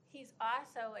 He's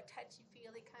also a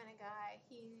touchy-feely kind of guy.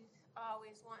 He's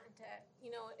always wanting to,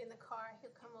 you know, in the car,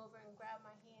 he'll come over and grab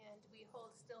my hand. We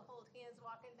still hold hands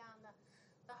walking down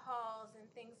the halls and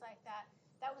things like that.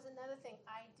 That was another thing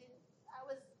I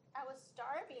was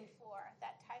starving for,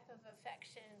 that type of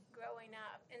affection growing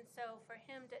up. And so for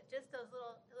him to, just those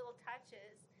little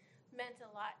touches meant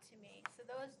a lot to me. So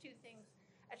those 2 things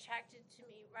attracted to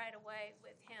me right away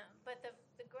with him. But the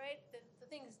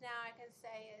things now I can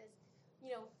say is,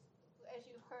 you know, as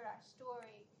you heard our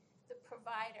story, the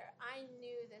provider, I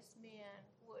knew this man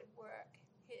would work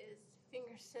his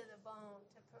fingers to the bone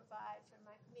to provide for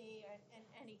me and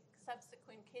any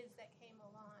subsequent kids that came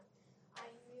along.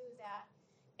 I knew that.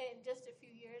 And just a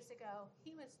few years ago,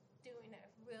 he was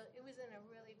it was in a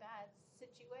really bad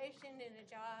situation in a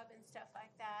job and stuff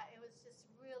like that. It was just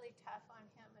really tough on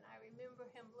him. And I remember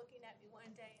him looking at me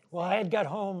one day and Well, I had got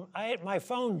home, my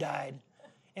phone died,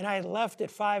 and I had left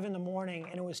at 5 in the morning,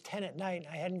 and it was 10 at night,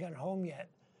 and I hadn't gotten home yet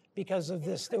because of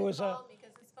this. There was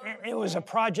a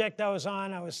project I was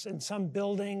on. I was in some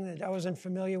building that I wasn't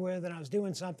familiar with, and I was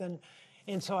doing something.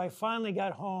 And so I finally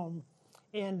got home,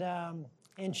 and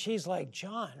she's like,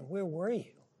 John, where were you?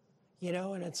 You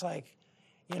know, and it's like,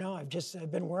 you know, I've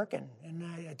been working. And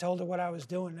I told her what I was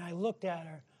doing, and I looked at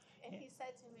her. And he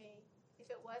said to me, if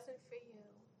it wasn't for you,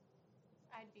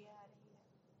 I'd be out of here.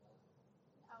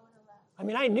 I would have left. I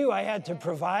mean, I knew I had to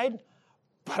provide,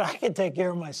 but I could take care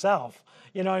of myself.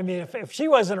 You know what I mean? If she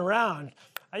wasn't around,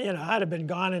 you know, I'd have been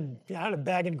gone and I'd have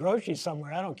bagging groceries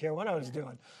somewhere. I don't care what I was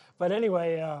doing. But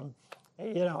anyway,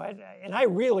 you know, and I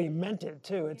really meant it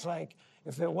too. It's like,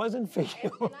 if it wasn't for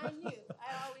you. And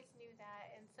I always knew that.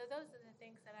 And so those are the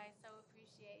things that I so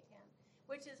appreciate him,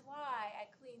 which is why I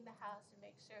clean the house and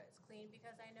make sure it's clean,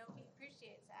 because I know he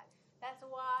appreciates that. That's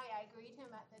why I greet him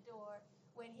at the door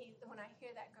when I hear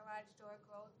that garage door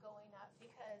going up,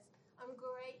 because I'm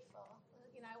grateful.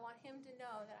 You and I want him to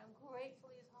know that I'm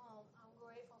grateful he's home. I'm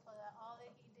grateful for all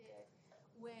that he did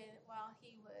while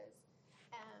he was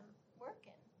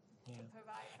working to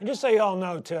provide. And just so you all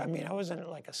know, too, I mean, I wasn't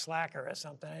like a slacker or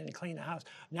something. I didn't clean the house.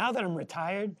 Now that I'm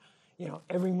retired,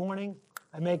 every morning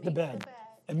I make the bed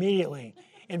immediately.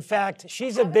 In fact,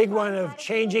 she's a big one of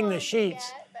changing the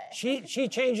sheets. She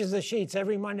changes the sheets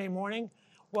every Monday morning.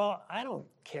 Well, I don't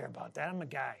care about that. I'm a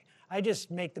guy. I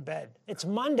just make the bed. It's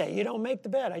Monday. You don't make the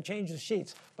bed. I change the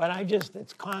sheets. But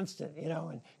it's constant,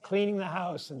 and cleaning the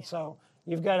house. And so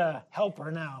you've got a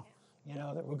helper now,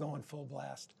 that we're going full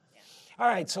blast. All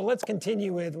right, so let's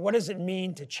continue with what does it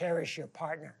mean to cherish your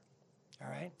partner? All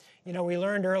right. We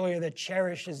learned earlier that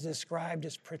cherish is described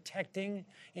as protecting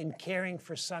and caring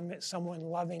for someone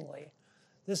lovingly.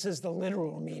 This is the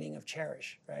literal meaning of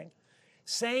cherish, right?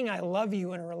 Saying I love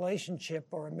you in a relationship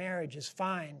or a marriage is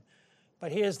fine,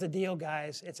 but here's the deal,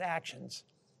 guys, it's actions.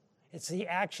 It's the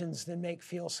actions that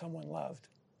feel someone loved.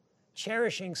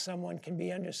 Cherishing someone can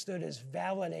be understood as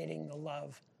validating the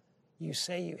love you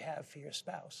say you have for your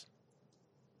spouse.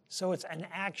 So it's an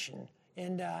action.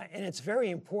 And it's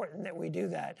very important that we do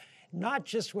that, not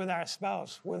just with our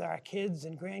spouse, with our kids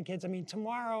and grandkids. I mean,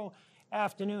 tomorrow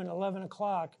afternoon, 11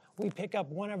 o'clock, we pick up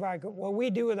what we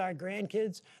do with our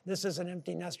grandkids. This is an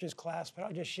empty nesters class, but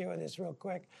I'll just share this real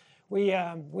quick. We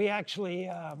actually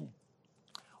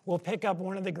will pick up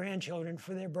one of the grandchildren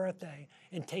for their birthday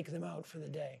and take them out for the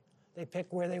day. They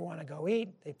pick where they want to go eat.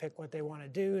 They pick what they want to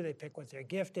do. They pick what their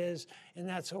gift is, and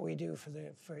that's what we do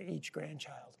for each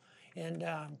grandchild. And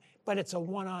but it's a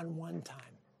one-on-one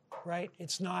time, right?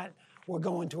 It's not we're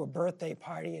going to a birthday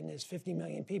party and there's 50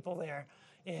 million people there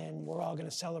and we're all going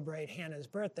to celebrate Hannah's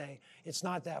birthday. It's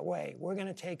not that way. We're going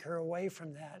to take her away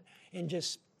from that and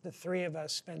just the three of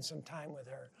us spend some time with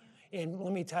her. And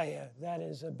let me tell you, that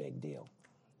is a big deal,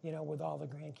 with all the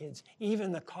grandkids,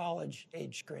 even the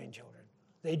college-aged grandchildren.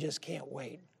 They just can't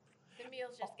wait. The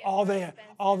meals just get more expensive.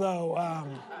 Although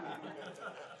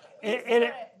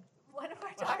one of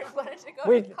our daughters wanted to go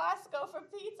to Costco for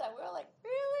pizza. We were like,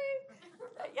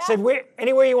 really? Yeah. Said,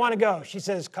 anywhere you want to go. She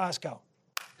says, Costco.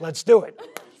 Let's do it.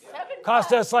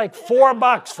 Cost us like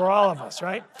 $4 for all of us,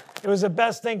 right? It was the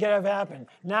best thing that could have happened.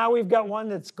 Now we've got one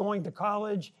that's going to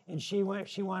college, and she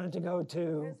wanted to go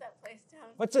to. Where's that place down?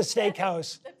 What's the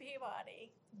steakhouse? The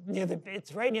Peabody.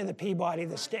 It's right near the Peabody,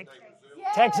 the steak.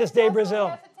 Yes, Texas de Brazil.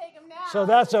 We have to take 'em now. So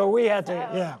that's what we had to,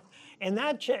 yeah. And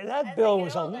that bill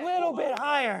was a little bit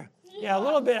higher. Yeah, a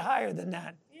little bit higher than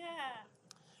that. Yeah.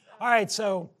 All right,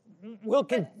 so we'll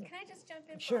Can I just jump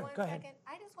in Sure, for 1 go ahead. second?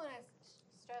 I just want to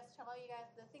stress to all you guys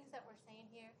the things that we're saying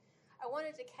here. I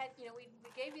wanted to catch, we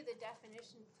gave you the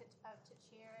definition to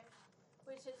cherish,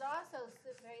 which is also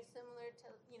very similar to,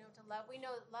 to love. We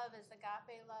know that love is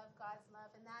agape love, God's love,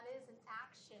 and that is an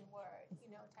action word,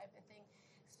 type of thing.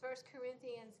 1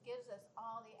 Corinthians gives us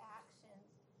all the actions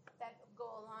that go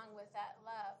along with that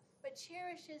love. But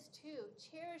cherish is too.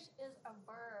 Cherish is a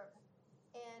verb.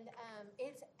 And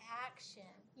it's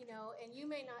action, and you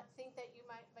may not think that you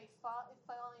might be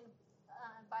falling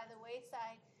by the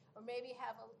wayside or maybe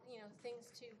have, things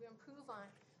to improve on.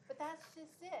 But that's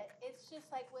just it. It's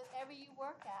just like whatever you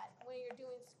work at, when you're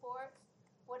doing sports,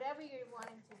 whatever you're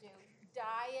wanting to do,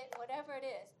 diet, whatever it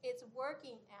is, it's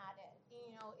working at it.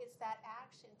 It's that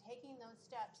action, taking those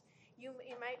steps. You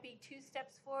might be 2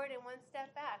 steps forward and 1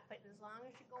 step back, but as long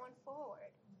as you're going forward,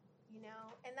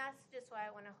 and that's just why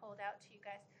I want to hold out to you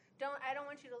guys. I don't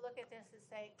want you to look at this and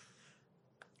say,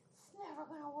 it's never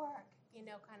going to work,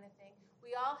 kind of thing.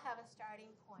 We all have a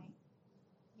starting point,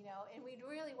 and we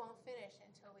really won't finish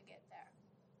until we get there,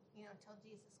 until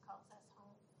Jesus calls us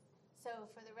home. So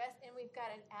for the rest, and we've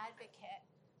got an advocate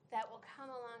that will come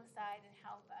alongside and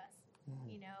help us,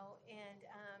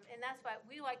 and that's why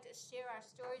we like to share our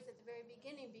stories at the very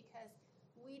beginning, because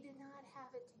we did not have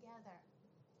it together.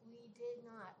 We did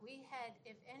not. We had,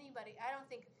 if anybody, I don't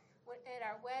think at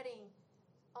our wedding,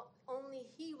 only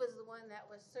he was the one that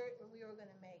was certain we were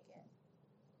going to make it.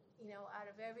 Out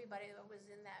of everybody that was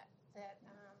in that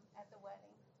at the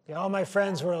wedding. Yeah, all my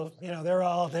friends were, they're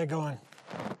all out there going.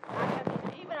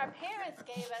 Even our parents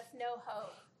gave us no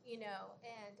hope,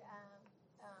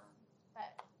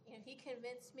 but he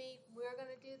convinced me we're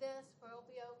going to do this, we'll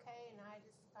be okay, and I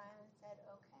just finally said,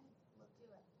 okay, we'll do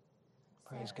it.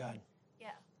 Praise God. Yeah.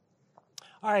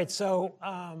 All right, so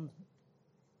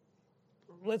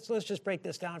let's just break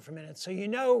this down for a minute. So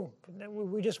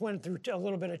we just went through a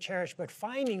little bit of cherish, but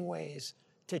finding ways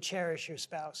to cherish your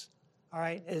spouse, all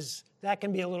right, that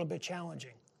can be a little bit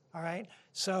challenging, all right?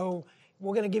 So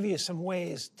we're going to give you some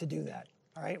ways to do that,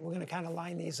 All right, we're going to kind of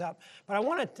line these up. But I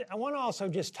want to also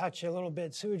just touch a little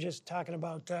bit. Sue was just talking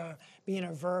about being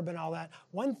a verb and all that.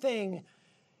 One thing,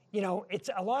 it's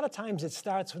a lot of times it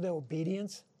starts with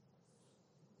obedience.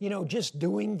 Just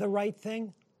doing the right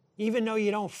thing, even though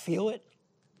you don't feel it.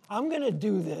 I'm going to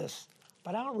do this,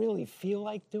 but I don't really feel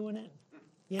like doing it.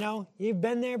 You've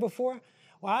been there before?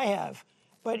 Well, I have.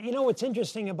 But what's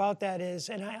interesting about that is,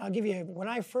 and I'll give you, when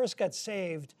I first got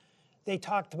saved, they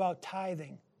talked about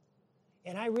tithing.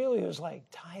 And I really was like,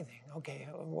 tithing, okay,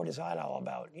 what is that all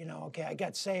about? Okay, I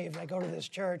got saved, I go to this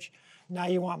church, now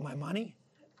you want my money,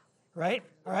 right?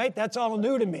 All right, that's all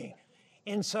new to me.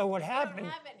 And so what happened?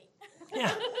 I don't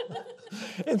have any.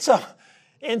 Yeah.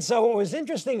 And so what was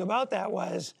interesting about that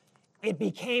was it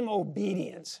became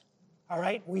obedience, all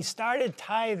right? We started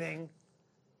tithing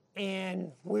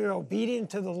and we were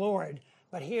obedient to the Lord,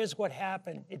 but here's what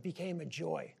happened. It became a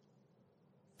joy.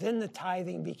 Then the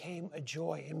tithing became a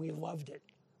joy, and we loved it,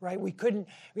 right? We couldn't,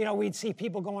 we'd see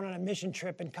people going on a mission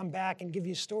trip and come back and give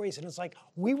you stories, and it's like,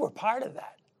 we were part of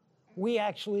that. We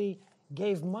actually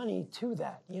gave money to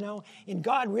that, and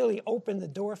God really opened the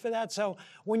door for that. So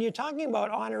when you're talking about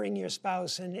honoring your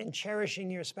spouse and cherishing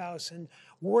your spouse and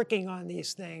working on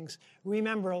these things,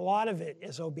 remember a lot of it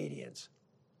is obedience.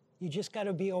 You just got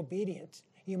to be obedient.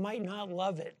 You might not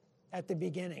love it at the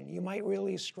beginning. You might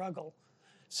really struggle.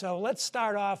 So let's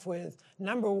start off with,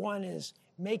 number one is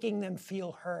making them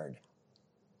feel heard.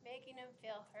 Making them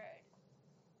feel heard.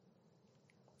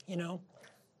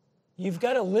 You've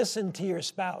got to listen to your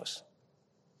spouse.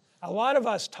 A lot of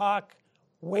us talk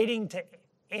waiting to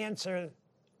answer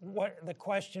what the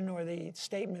question or the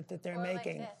statement that they're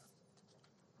making. Like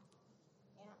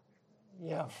this.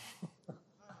 Yeah.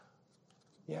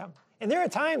 Yeah. And there are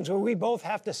times where we both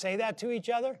have to say that to each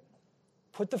other.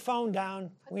 Put the phone down.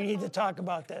 We need to talk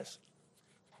about this.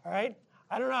 All right?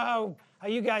 I don't know how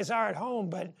you guys are at home,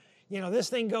 but, this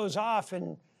thing goes off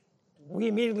and we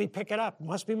immediately pick it up. It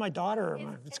must be my daughter.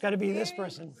 It's got to be this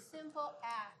person. It's a simple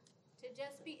act to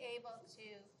just be able to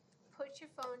put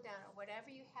your phone down or whatever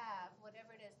you have,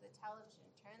 whatever it is, the television,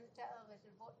 turn the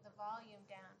television, the volume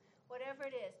down, whatever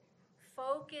it is.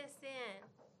 Focus in.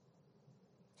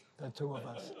 The two of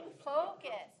us.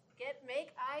 Focus.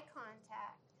 Make eye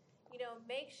contact.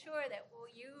 Make sure that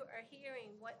you are hearing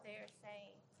what they're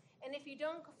saying. And if you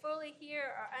don't fully hear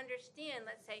or understand,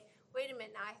 let's say, wait a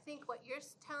minute, now I think what you're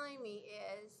telling me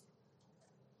is,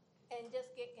 and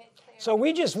just get clear. So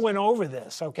we just went over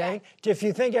this, okay? Yeah. If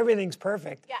you think everything's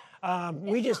perfect, yeah.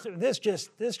 This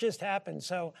just happened.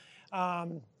 So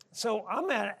I'm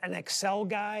an Excel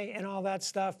guy and all that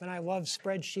stuff, and I love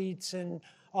spreadsheets and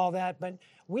all that, but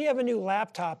we have a new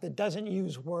laptop that doesn't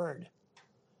use Word.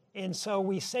 And so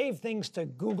we save things to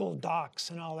Google Docs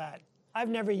and all that. I've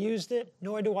never used it,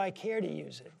 nor do I care to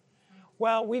use it.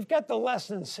 Well, we've got the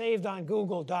lesson saved on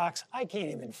Google Docs. I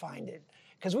can't even find it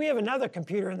because we have another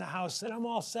computer in the house that I'm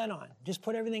all set on. Just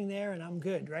put everything there and I'm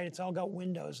good, right? It's all got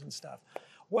Windows and stuff.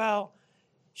 Well,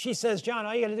 she says, John,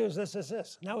 all you got to do is this.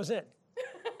 And that was it.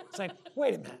 It's like,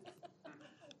 wait a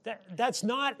minute. That's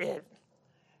not it.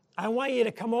 I want you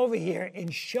to come over here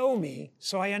and show me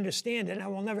so I understand it, and I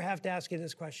will never have to ask you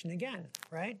this question again,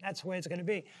 right? That's the way it's going to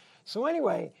be. So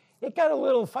anyway, it got a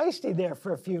little feisty there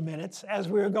for a few minutes as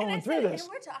we were going through this. And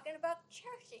we're talking about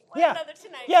cherishing one another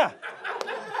tonight. Yeah.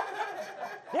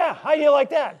 Yeah, how do you like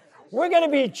that? We're going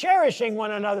to be cherishing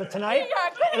one another tonight,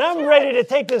 and I'm ready to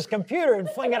take this computer and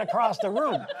fling it across the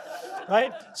room,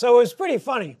 right? So it was pretty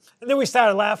funny. And then we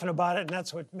started laughing about it, and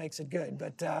that's what makes it good.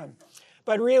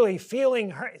 But really,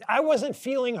 feeling heard. I wasn't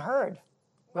feeling heard,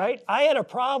 right? I had a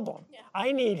problem. Yeah.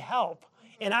 I need help.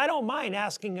 And I don't mind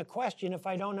asking a question if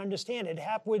I don't understand it. It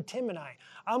happened with Tim and I.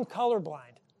 I'm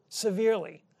colorblind,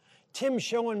 severely. Tim's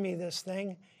showing me this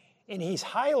thing, and he's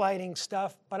highlighting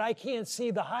stuff, but I can't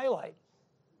see the highlight,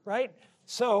 right?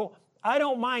 So I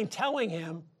don't mind telling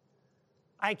him,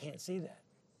 I can't see that.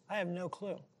 I have no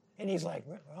clue. And he's like,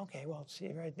 okay, well,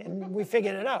 see, right? And we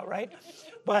figured it out, right?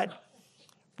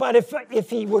 But if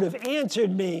he would have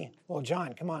answered me, well,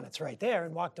 John, come on, it's right there,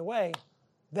 and walked away,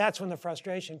 that's when the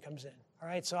frustration comes in, all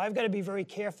right? So I've got to be very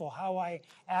careful how I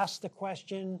ask the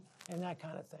question and that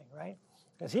kind of thing, right?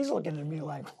 Because he's looking at me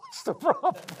like, what's the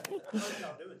problem? Y'all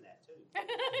doing that, too.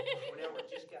 Whenever we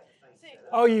just got the thing set up.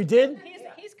 Oh, you did?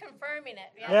 He's confirming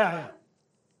it. Yeah.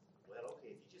 Well, okay,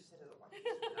 if you just set it up like this,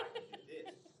 then I can do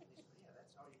this. Yeah,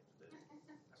 that's all you have to do.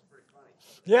 That's pretty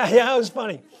funny. Yeah, it was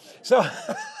funny.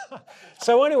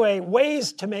 So anyway,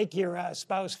 ways to make your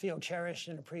spouse feel cherished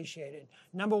and appreciated.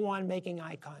 Number one, making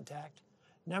eye contact.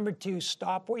 Number two,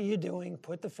 stop what you're doing,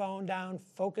 put the phone down,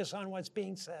 focus on what's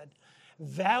being said.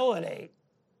 Validate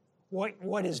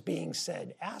what is being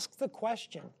said. Ask the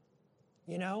question.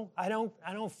 You know, I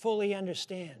don't fully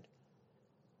understand.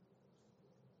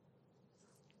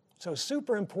 So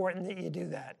super important that you do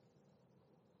that.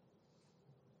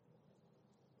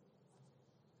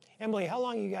 Emily, how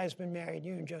long have you guys been married,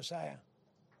 you and Josiah?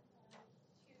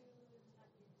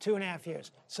 2.5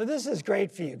 years. So this is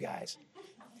great for you guys.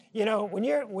 You know, when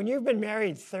you've been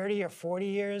married 30 or 40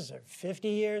 years or 50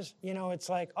 years, you know, it's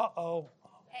like, uh-oh.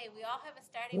 Hey, we all have a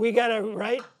starting We point. gotta,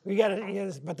 right? We gotta,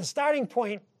 yes, but the starting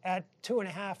point at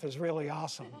 2.5 is really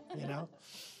awesome, you know?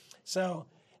 So,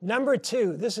 number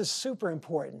 2, this is super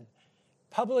important.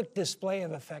 Public display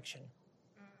of affection.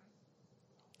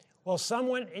 Well,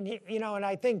 someone, and you know, and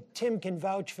I think Tim can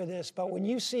vouch for this, but when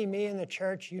you see me in the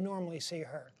church, you normally see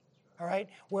her, all right?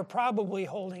 We're probably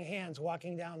holding hands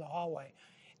walking down the hallway.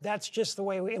 That's just the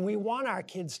way and we want our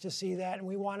kids to see that, and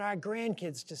we want our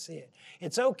grandkids to see it.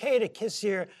 It's okay to kiss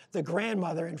the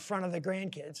grandmother in front of the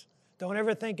grandkids. Don't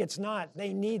ever think it's not.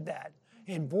 They need that,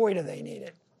 and boy, do they need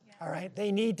it, all right?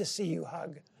 They need to see you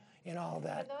hug and all of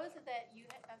that. For those that you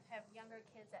have younger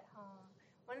kids at home,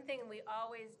 one thing we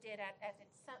always did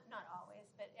not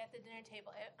always, but at the dinner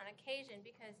table on occasion,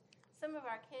 because some of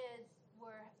our kids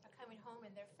were coming home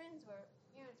and their parents were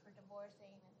divorcing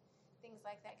and things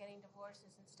like that, getting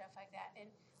divorces and stuff like that.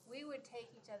 And we would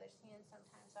take each other's hands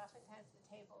sometimes, oftentimes at the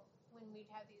table, when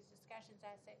we'd have these discussions.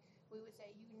 We would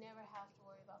say, you never have to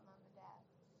worry about mom and dad.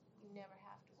 You never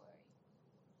have to worry.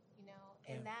 You know,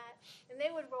 and and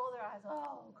they would roll their eyes,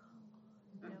 oh, come on,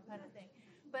 you know, kind of thing.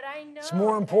 But I know it's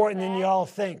more important than you all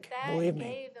think, believe me.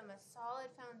 That gave them a solid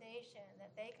foundation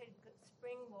that they could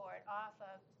springboard off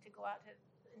of to go out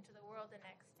into the world the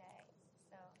next day.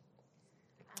 So,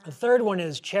 the third one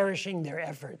is cherishing their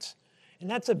efforts. And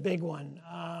that's a big one.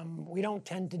 We don't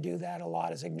tend to do that a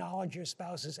lot, is acknowledge your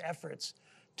spouse's efforts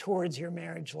towards your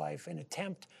marriage life and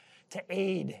attempt to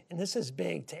aid, and this is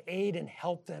big, to aid and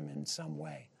help them in some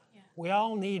way. Yeah. We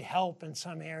all need help in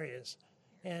some areas.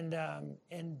 And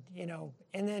you know,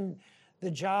 and then the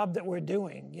job that we're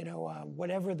doing, you know,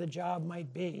 whatever the job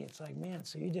might be, it's like, man,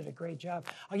 so you did a great job.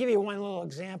 I'll give you one little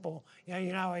example.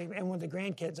 And with the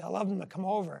grandkids, I love them to come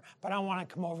over, but I don't want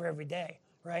to come over every day,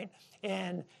 right?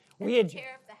 And we had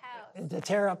tear up the house. To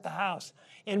tear up the house.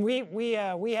 And we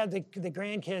had the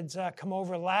grandkids come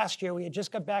over last year. We had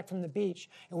just got back from the beach,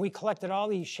 and we collected all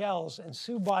these shells. And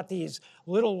Sue bought these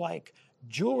little like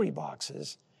jewelry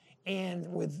boxes. And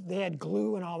they had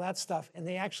glue and all that stuff, and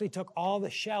they actually took all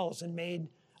the shells and made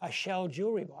a shell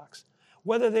jewelry box.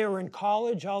 Whether they were in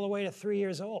college all the way to 3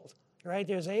 years old, right?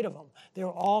 There's 8 of them. They were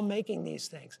all making these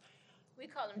things. We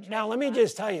call them. Now, let me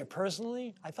just tell you,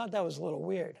 personally, I thought that was a little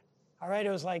weird. All right, it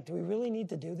was like, do we really need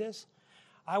to do this?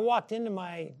 I walked into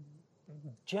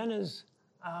Jenna's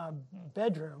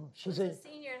bedroom. She's a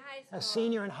senior in high school. A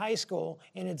senior in high school,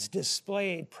 and it's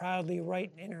displayed proudly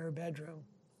right in her bedroom.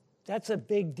 That's a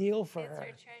big deal for her.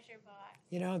 It's her treasure box.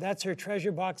 You know, that's her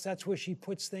treasure box. That's where she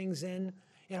puts things in,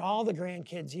 and all the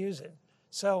grandkids use it.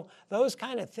 So those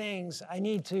kind of things, I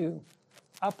need to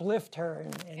uplift her.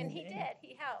 And he did.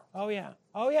 He helped. Oh, yeah.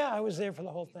 Oh, yeah, I was there for the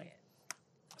whole thing.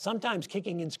 Sometimes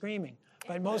kicking and screaming,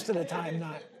 but most of the time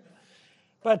not.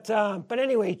 But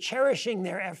anyway, cherishing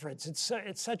their efforts.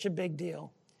 It's such a big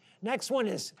deal. Next one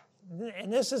is,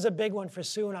 and this is a big one for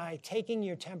Sue and I, taking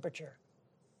your temperature.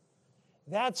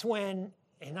 That's when,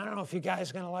 and I don't know if you guys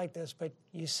are going to like this, but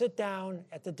you sit down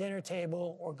at the dinner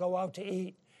table or go out to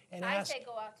eat and I say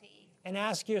go out to eat. And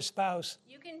ask your spouse.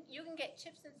 You can get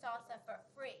chips and salsa for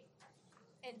free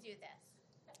and do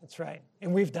this. That's right.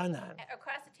 And we've done that.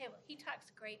 Across the table. He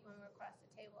talks great when we're across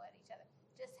the table at each other.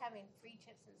 Just having free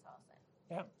chips and salsa.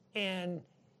 Yep. And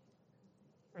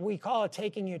we call it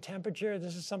taking your temperature.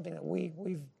 This is something that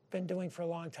we've been doing for a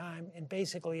long time. And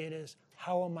basically it is,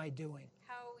 how am I doing?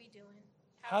 How are we doing?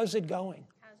 How's it going?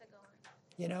 How's it going?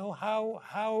 You know,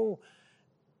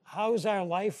 how's our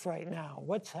life right now?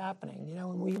 What's happening? You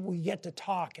know, and we get to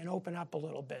talk and open up a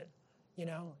little bit, you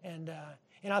know. And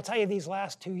I'll tell you, these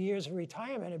last 2 years of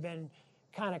retirement have been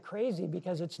kind of crazy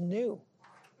because it's new.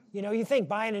 You know, you think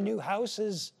buying a new house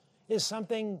is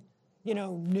something, you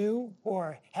know, new,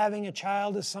 or having a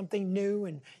child is something new,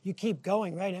 and you keep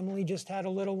going, right? Emily just had a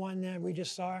little one that we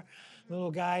just saw, a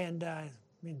little guy, and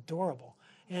adorable.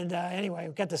 And anyway,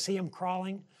 we got to see him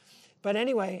crawling. But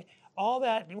anyway, all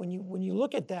that, when you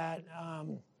look at that,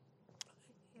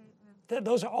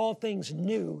 those are all things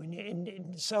new.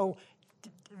 And so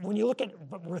when you look at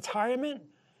retirement,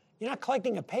 you're not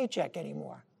collecting a paycheck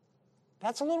anymore.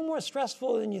 That's a little more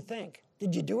stressful than you think.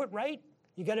 Did you do it right?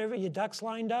 You got your ducks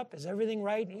lined up? Is everything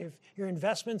right? If your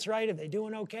investments right? Are they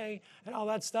doing okay? And all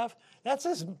that stuff.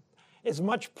 That's as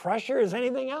much pressure as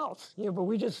anything else. You know, but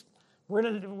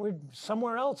we're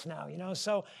somewhere else now, you know.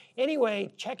 So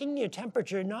anyway, checking your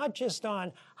temperature, not just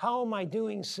on how am I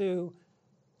doing, Sue,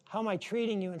 how am I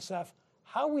treating you and stuff,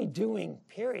 how are we doing,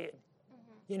 period.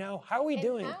 You know, how are we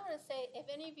doing? I want to say, if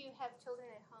any of you have children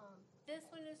at home, this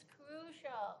one is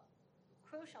crucial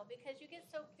because you get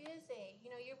so busy.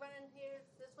 You know, you're running here,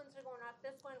 this one's going off,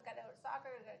 this one got to go to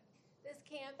soccer, this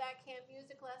camp, that camp,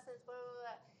 music lessons, blah,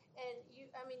 blah, blah. And you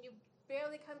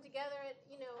barely come together at,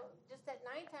 you know, just at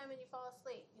nighttime and you fall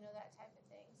asleep, you know, that type of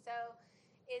thing. So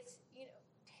it's, you know,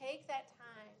 take that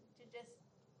time to just,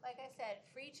 like I said,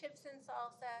 free chips and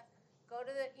salsa, go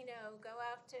to the, you know, go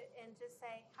out to, and just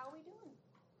say, how are we doing?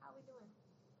 How are we doing?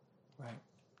 Right.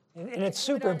 And it's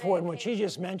super important what she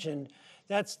just mentioned.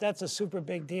 That's a super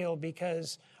big deal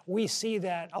because we see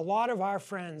that a lot of our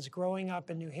friends growing up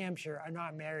in New Hampshire are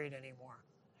not married anymore.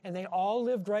 And they all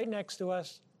lived right next to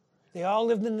us. They all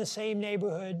lived in the same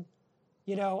neighborhood,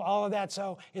 you know, all of that.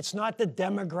 So it's not the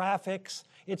demographics.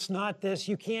 It's not this.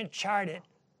 You can't chart it.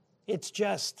 It's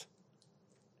just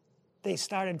they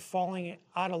started falling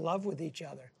out of love with each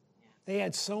other. Yeah. They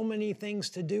had so many things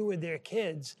to do with their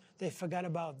kids, they forgot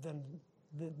about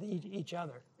each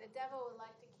other. The devil would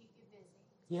like to keep you busy.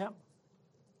 Yep.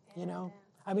 You know,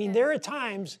 I mean, there are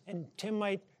times, and Tim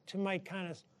might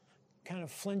kind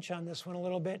of flinch on this one a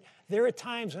little bit. There are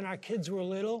times when our kids were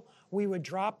little, we would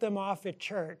drop them off at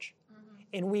church,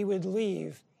 and we would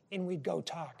leave, and we'd go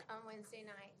talk. On Wednesday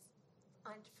nights,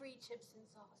 on free chips and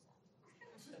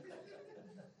salsa.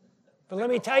 But let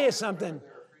me tell you something.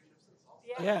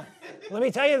 Yeah. Let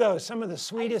me tell you, though, some of the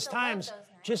sweetest times,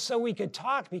 just so we could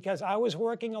talk, because I was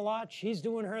working a lot, she's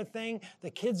doing her thing,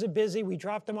 the kids are busy, we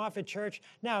dropped them off at church.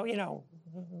 Now, you know,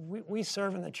 we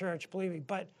serve in the church, believe me,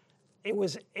 but it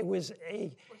was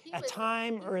a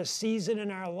time or a season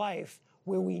in our life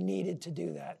where we needed to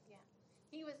do that. Yeah.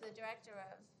 He was the director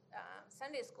of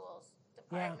Sunday schools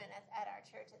department at our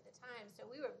church at the time, so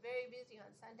we were very busy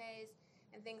on Sundays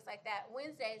and things like that.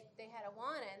 Wednesdays, they had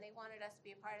Awana, and they wanted us to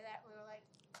be a part of that. We were like,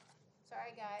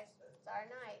 sorry, guys, it's our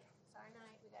night. It's our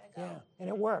night. We got to go. Yeah, and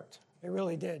it worked. It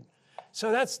really did.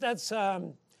 So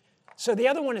so the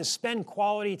other one is spend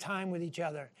quality time with each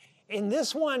other. In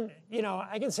this one, you know,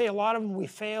 I can say a lot of them we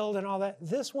failed and all that.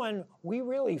 This one, we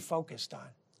really focused on.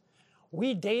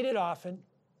 We dated often,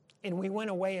 and we went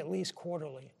away at least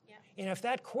quarterly. Yeah. And if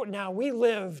that now we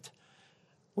lived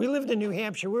in New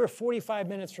Hampshire. We were 45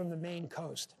 minutes from the Maine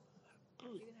coast,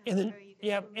 in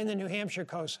the New Hampshire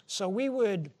coast. So we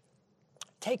would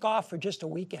take off for just a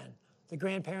weekend. The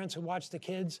grandparents would watch the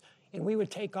kids, and we would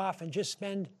take off and just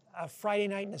spend a Friday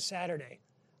night and a Saturday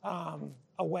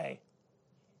away.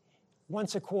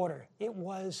 Once a quarter. It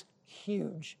was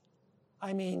huge.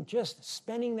 I mean, just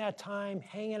spending that time,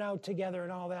 hanging out together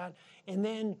and all that, and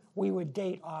then we would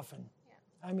date often.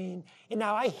 I mean, and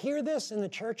now I hear this in the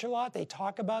church a lot. They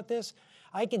talk about this.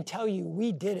 I can tell you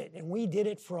we did it, and we did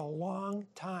it for a long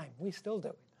time. We still do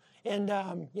it. And,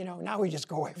 you know, now we just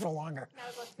go away for longer,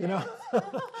 you know.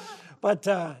 But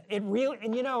it really,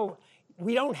 and, you know,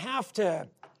 we don't have to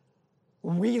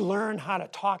relearn how to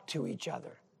talk to each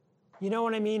other. You know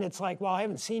what I mean? It's like, well, I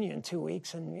haven't seen you in 2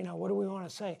 weeks, and, you know, what do we want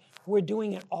to say? We're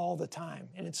doing it all the time,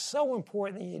 and it's so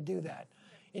important that you do that.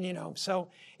 And, you know, so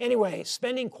anyway,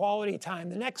 spending quality time.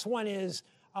 The next one is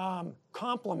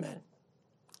compliment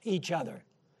each other.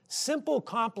 Simple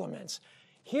compliments.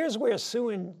 Here's where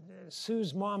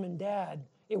Sue's mom and dad,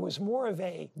 it was more of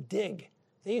a dig.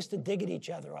 They used to dig at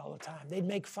each other all the time. They'd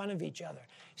make fun of each other.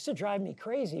 It used to drive me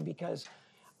crazy because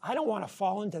I don't want to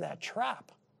fall into that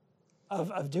trap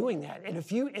of doing that. And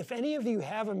if any of you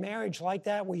have a marriage like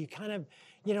that where you kind of,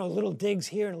 you know, little digs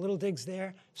here and little digs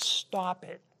there, stop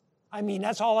it. I mean,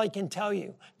 that's all I can tell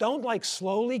you. Don't like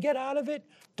slowly get out of it.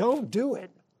 Don't do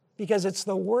it, because it's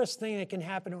the worst thing that can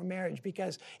happen to a marriage,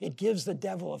 because it gives the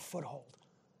devil a foothold.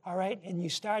 All right? And you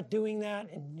start doing that,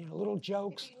 and, you know, little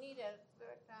jokes. If you need a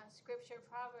scripture,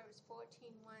 Proverbs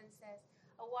 14:1 says,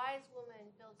 "A wise woman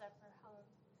builds up her home,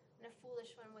 and a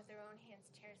foolish one with her own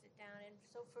hands tears it down." And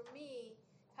so for me,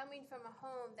 coming from a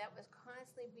home that was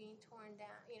constantly being torn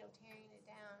down, you know, tearing it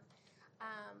down,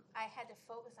 I had to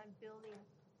focus on building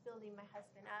my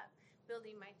husband up,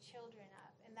 building my children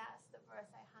up. And that's the verse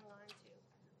I hung on to,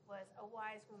 was a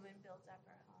wise woman builds up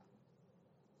her home.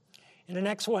 And the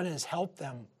next one is help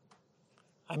them.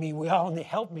 I mean, we all need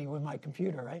help me with my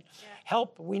computer, right? Yeah.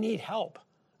 Help, we need help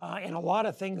in a lot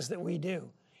of things that we do.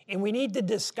 And we need to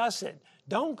discuss it.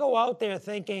 Don't go out there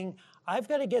thinking, I've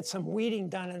got to get some weeding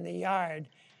done in the yard,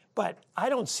 but I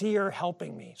don't see her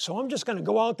helping me. So I'm just going to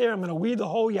go out there, I'm going to weed the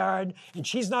whole yard, and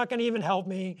she's not going to even help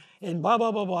me, and blah,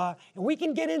 blah, blah, blah. And we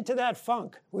can get into that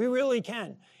funk. We really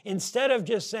can. Instead of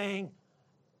just saying,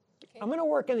 I'm going to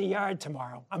work in the yard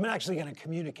tomorrow. I'm actually going to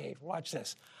communicate. Watch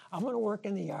this. I'm going to work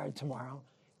in the yard tomorrow.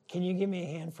 Can you give me a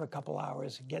hand for a couple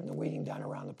hours getting the weeding done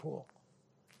around the pool?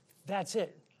 That's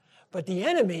it. But the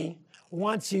enemy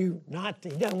wants you not, he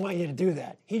doesn't want you to do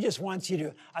that. He just wants you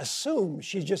to assume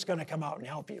she's just going to come out and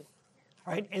help you.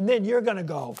 Right? And then you're going to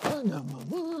go,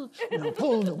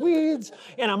 pulling the weeds,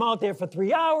 and I'm out there for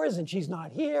 3 hours, and she's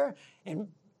not here. And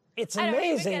it's amazing. I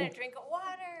don't even get a drink of water.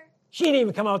 She didn't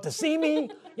even come out to see me,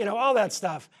 all that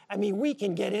stuff. I mean, we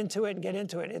can get into it.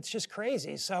 It's just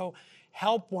crazy. So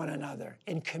help one another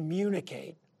and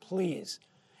communicate, please.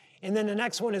 And then the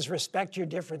next one is respect your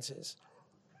differences.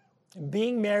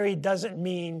 Being married doesn't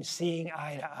mean seeing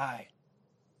eye to eye.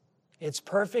 It's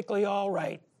perfectly all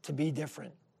right to be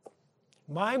different.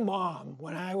 My mom,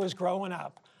 when I was growing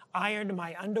up, ironed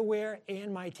my underwear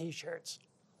and my T-shirts.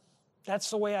 That's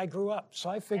the way I grew up. So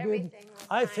I figured,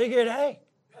 hey,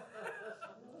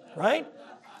 right?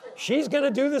 She's going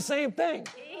to do the same thing.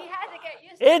 He had to get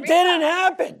used to it. It didn't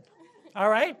happen. All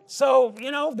right? So,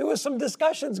 there was some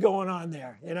discussions going on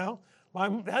there,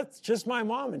 That's just my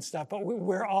mom and stuff, but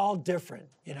we're all different,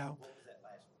 What was that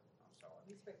last one?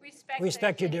 I'm sorry.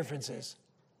 Respect your differences.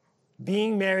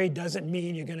 Being married doesn't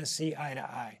mean you're going to see eye to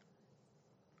eye.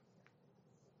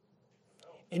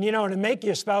 And, to make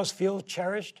your spouse feel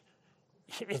cherished,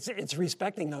 it's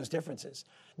respecting those differences.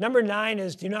 Number 9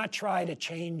 is do not try to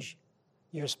change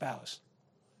your spouse.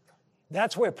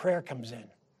 That's where prayer comes in.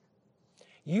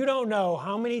 You don't know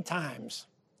how many times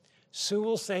Sue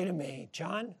will say to me,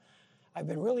 John, I've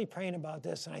been really praying about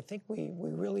this, and I think we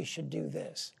really should do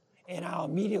this. And I'll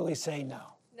immediately say, no,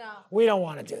 we don't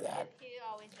want to do that. He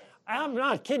always does. I'm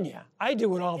not kidding you. I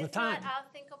do it all the time. It's not,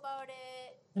 I'll think about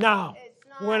it. No, It's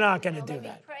not, we're not going to do let me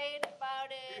that. pray about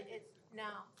it. It's no.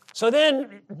 So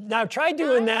then, now try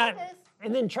doing I that, know this.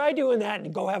 and then try doing that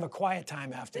and go have a quiet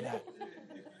time after that.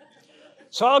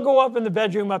 So I'll go up in the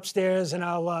bedroom upstairs, and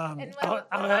I'll And what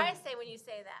do I say when you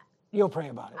say that? you'll pray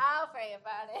about it. I'll pray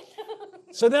about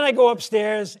it. So then I go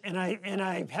upstairs, and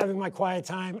I'm having my quiet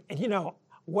time, and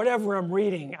whatever I'm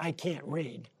reading, I can't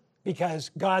read because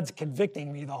God's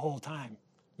convicting me the whole time.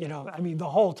 The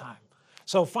whole time.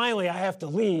 So finally, I have to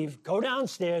leave, go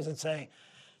downstairs, and say,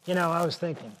 I was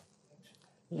thinking,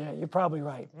 yeah, you're probably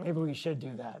right. Maybe we should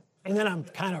do that. And then I'm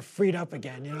kind of freed up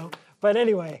again, But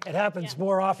anyway, it happens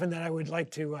more often than I would like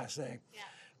to say. Yeah.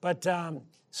 But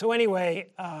so anyway,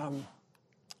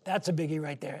 that's a biggie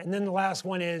right there. And then the last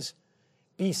one is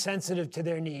be sensitive to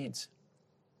their needs.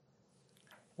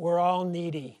 We're all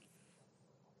needy.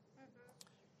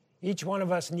 Mm-hmm. Each one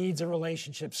of us needs a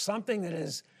relationship. Something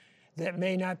that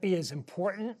may not be as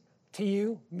important to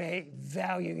you may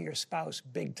value your spouse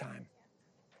big time.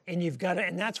 And you've got to,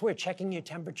 and that's where checking your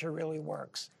temperature really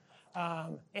works.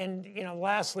 And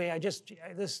lastly,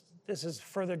 this is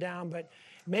further down, but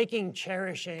making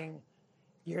cherishing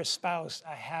your spouse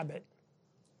a habit.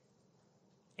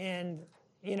 And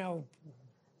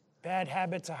bad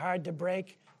habits are hard to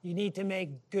break. You need to make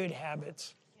good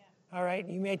habits. Yeah. All right,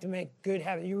 you need to make good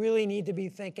habits. You really need to be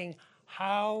thinking,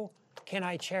 how can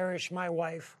I cherish my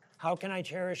wife? How can I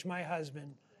cherish my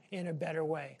husband in a better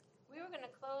way? We were going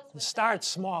to close with Start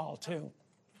small too.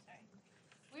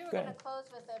 We were going to close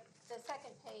with the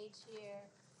second page here,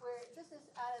 where this is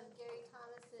out of Gary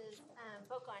Thomas's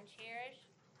book on Cherish,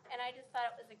 and I just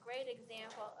thought it was a great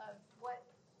example of what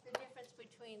the difference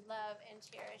between love and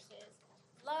cherish is.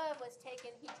 Love was taken,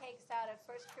 he takes out of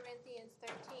 1 Corinthians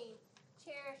 13.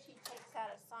 Cherish, he takes out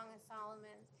of Song of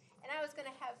Solomon. And I was going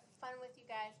to have fun with you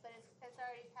guys, but it's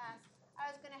already passed.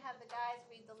 I was going to have the guys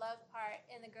read the love part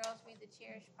and the girls read the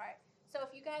cherish part. So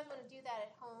if you guys want to do that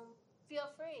at home,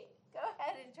 feel free. Go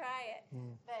ahead and try it.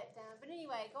 But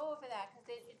anyway, go over that because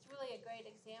it's really a great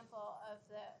example of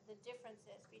the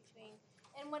differences between.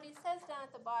 And what he says down at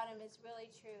the bottom is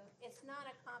really true. It's not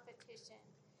a competition.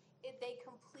 They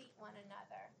complete one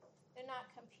another. They're not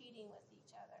competing with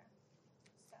each other.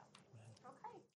 So, okay.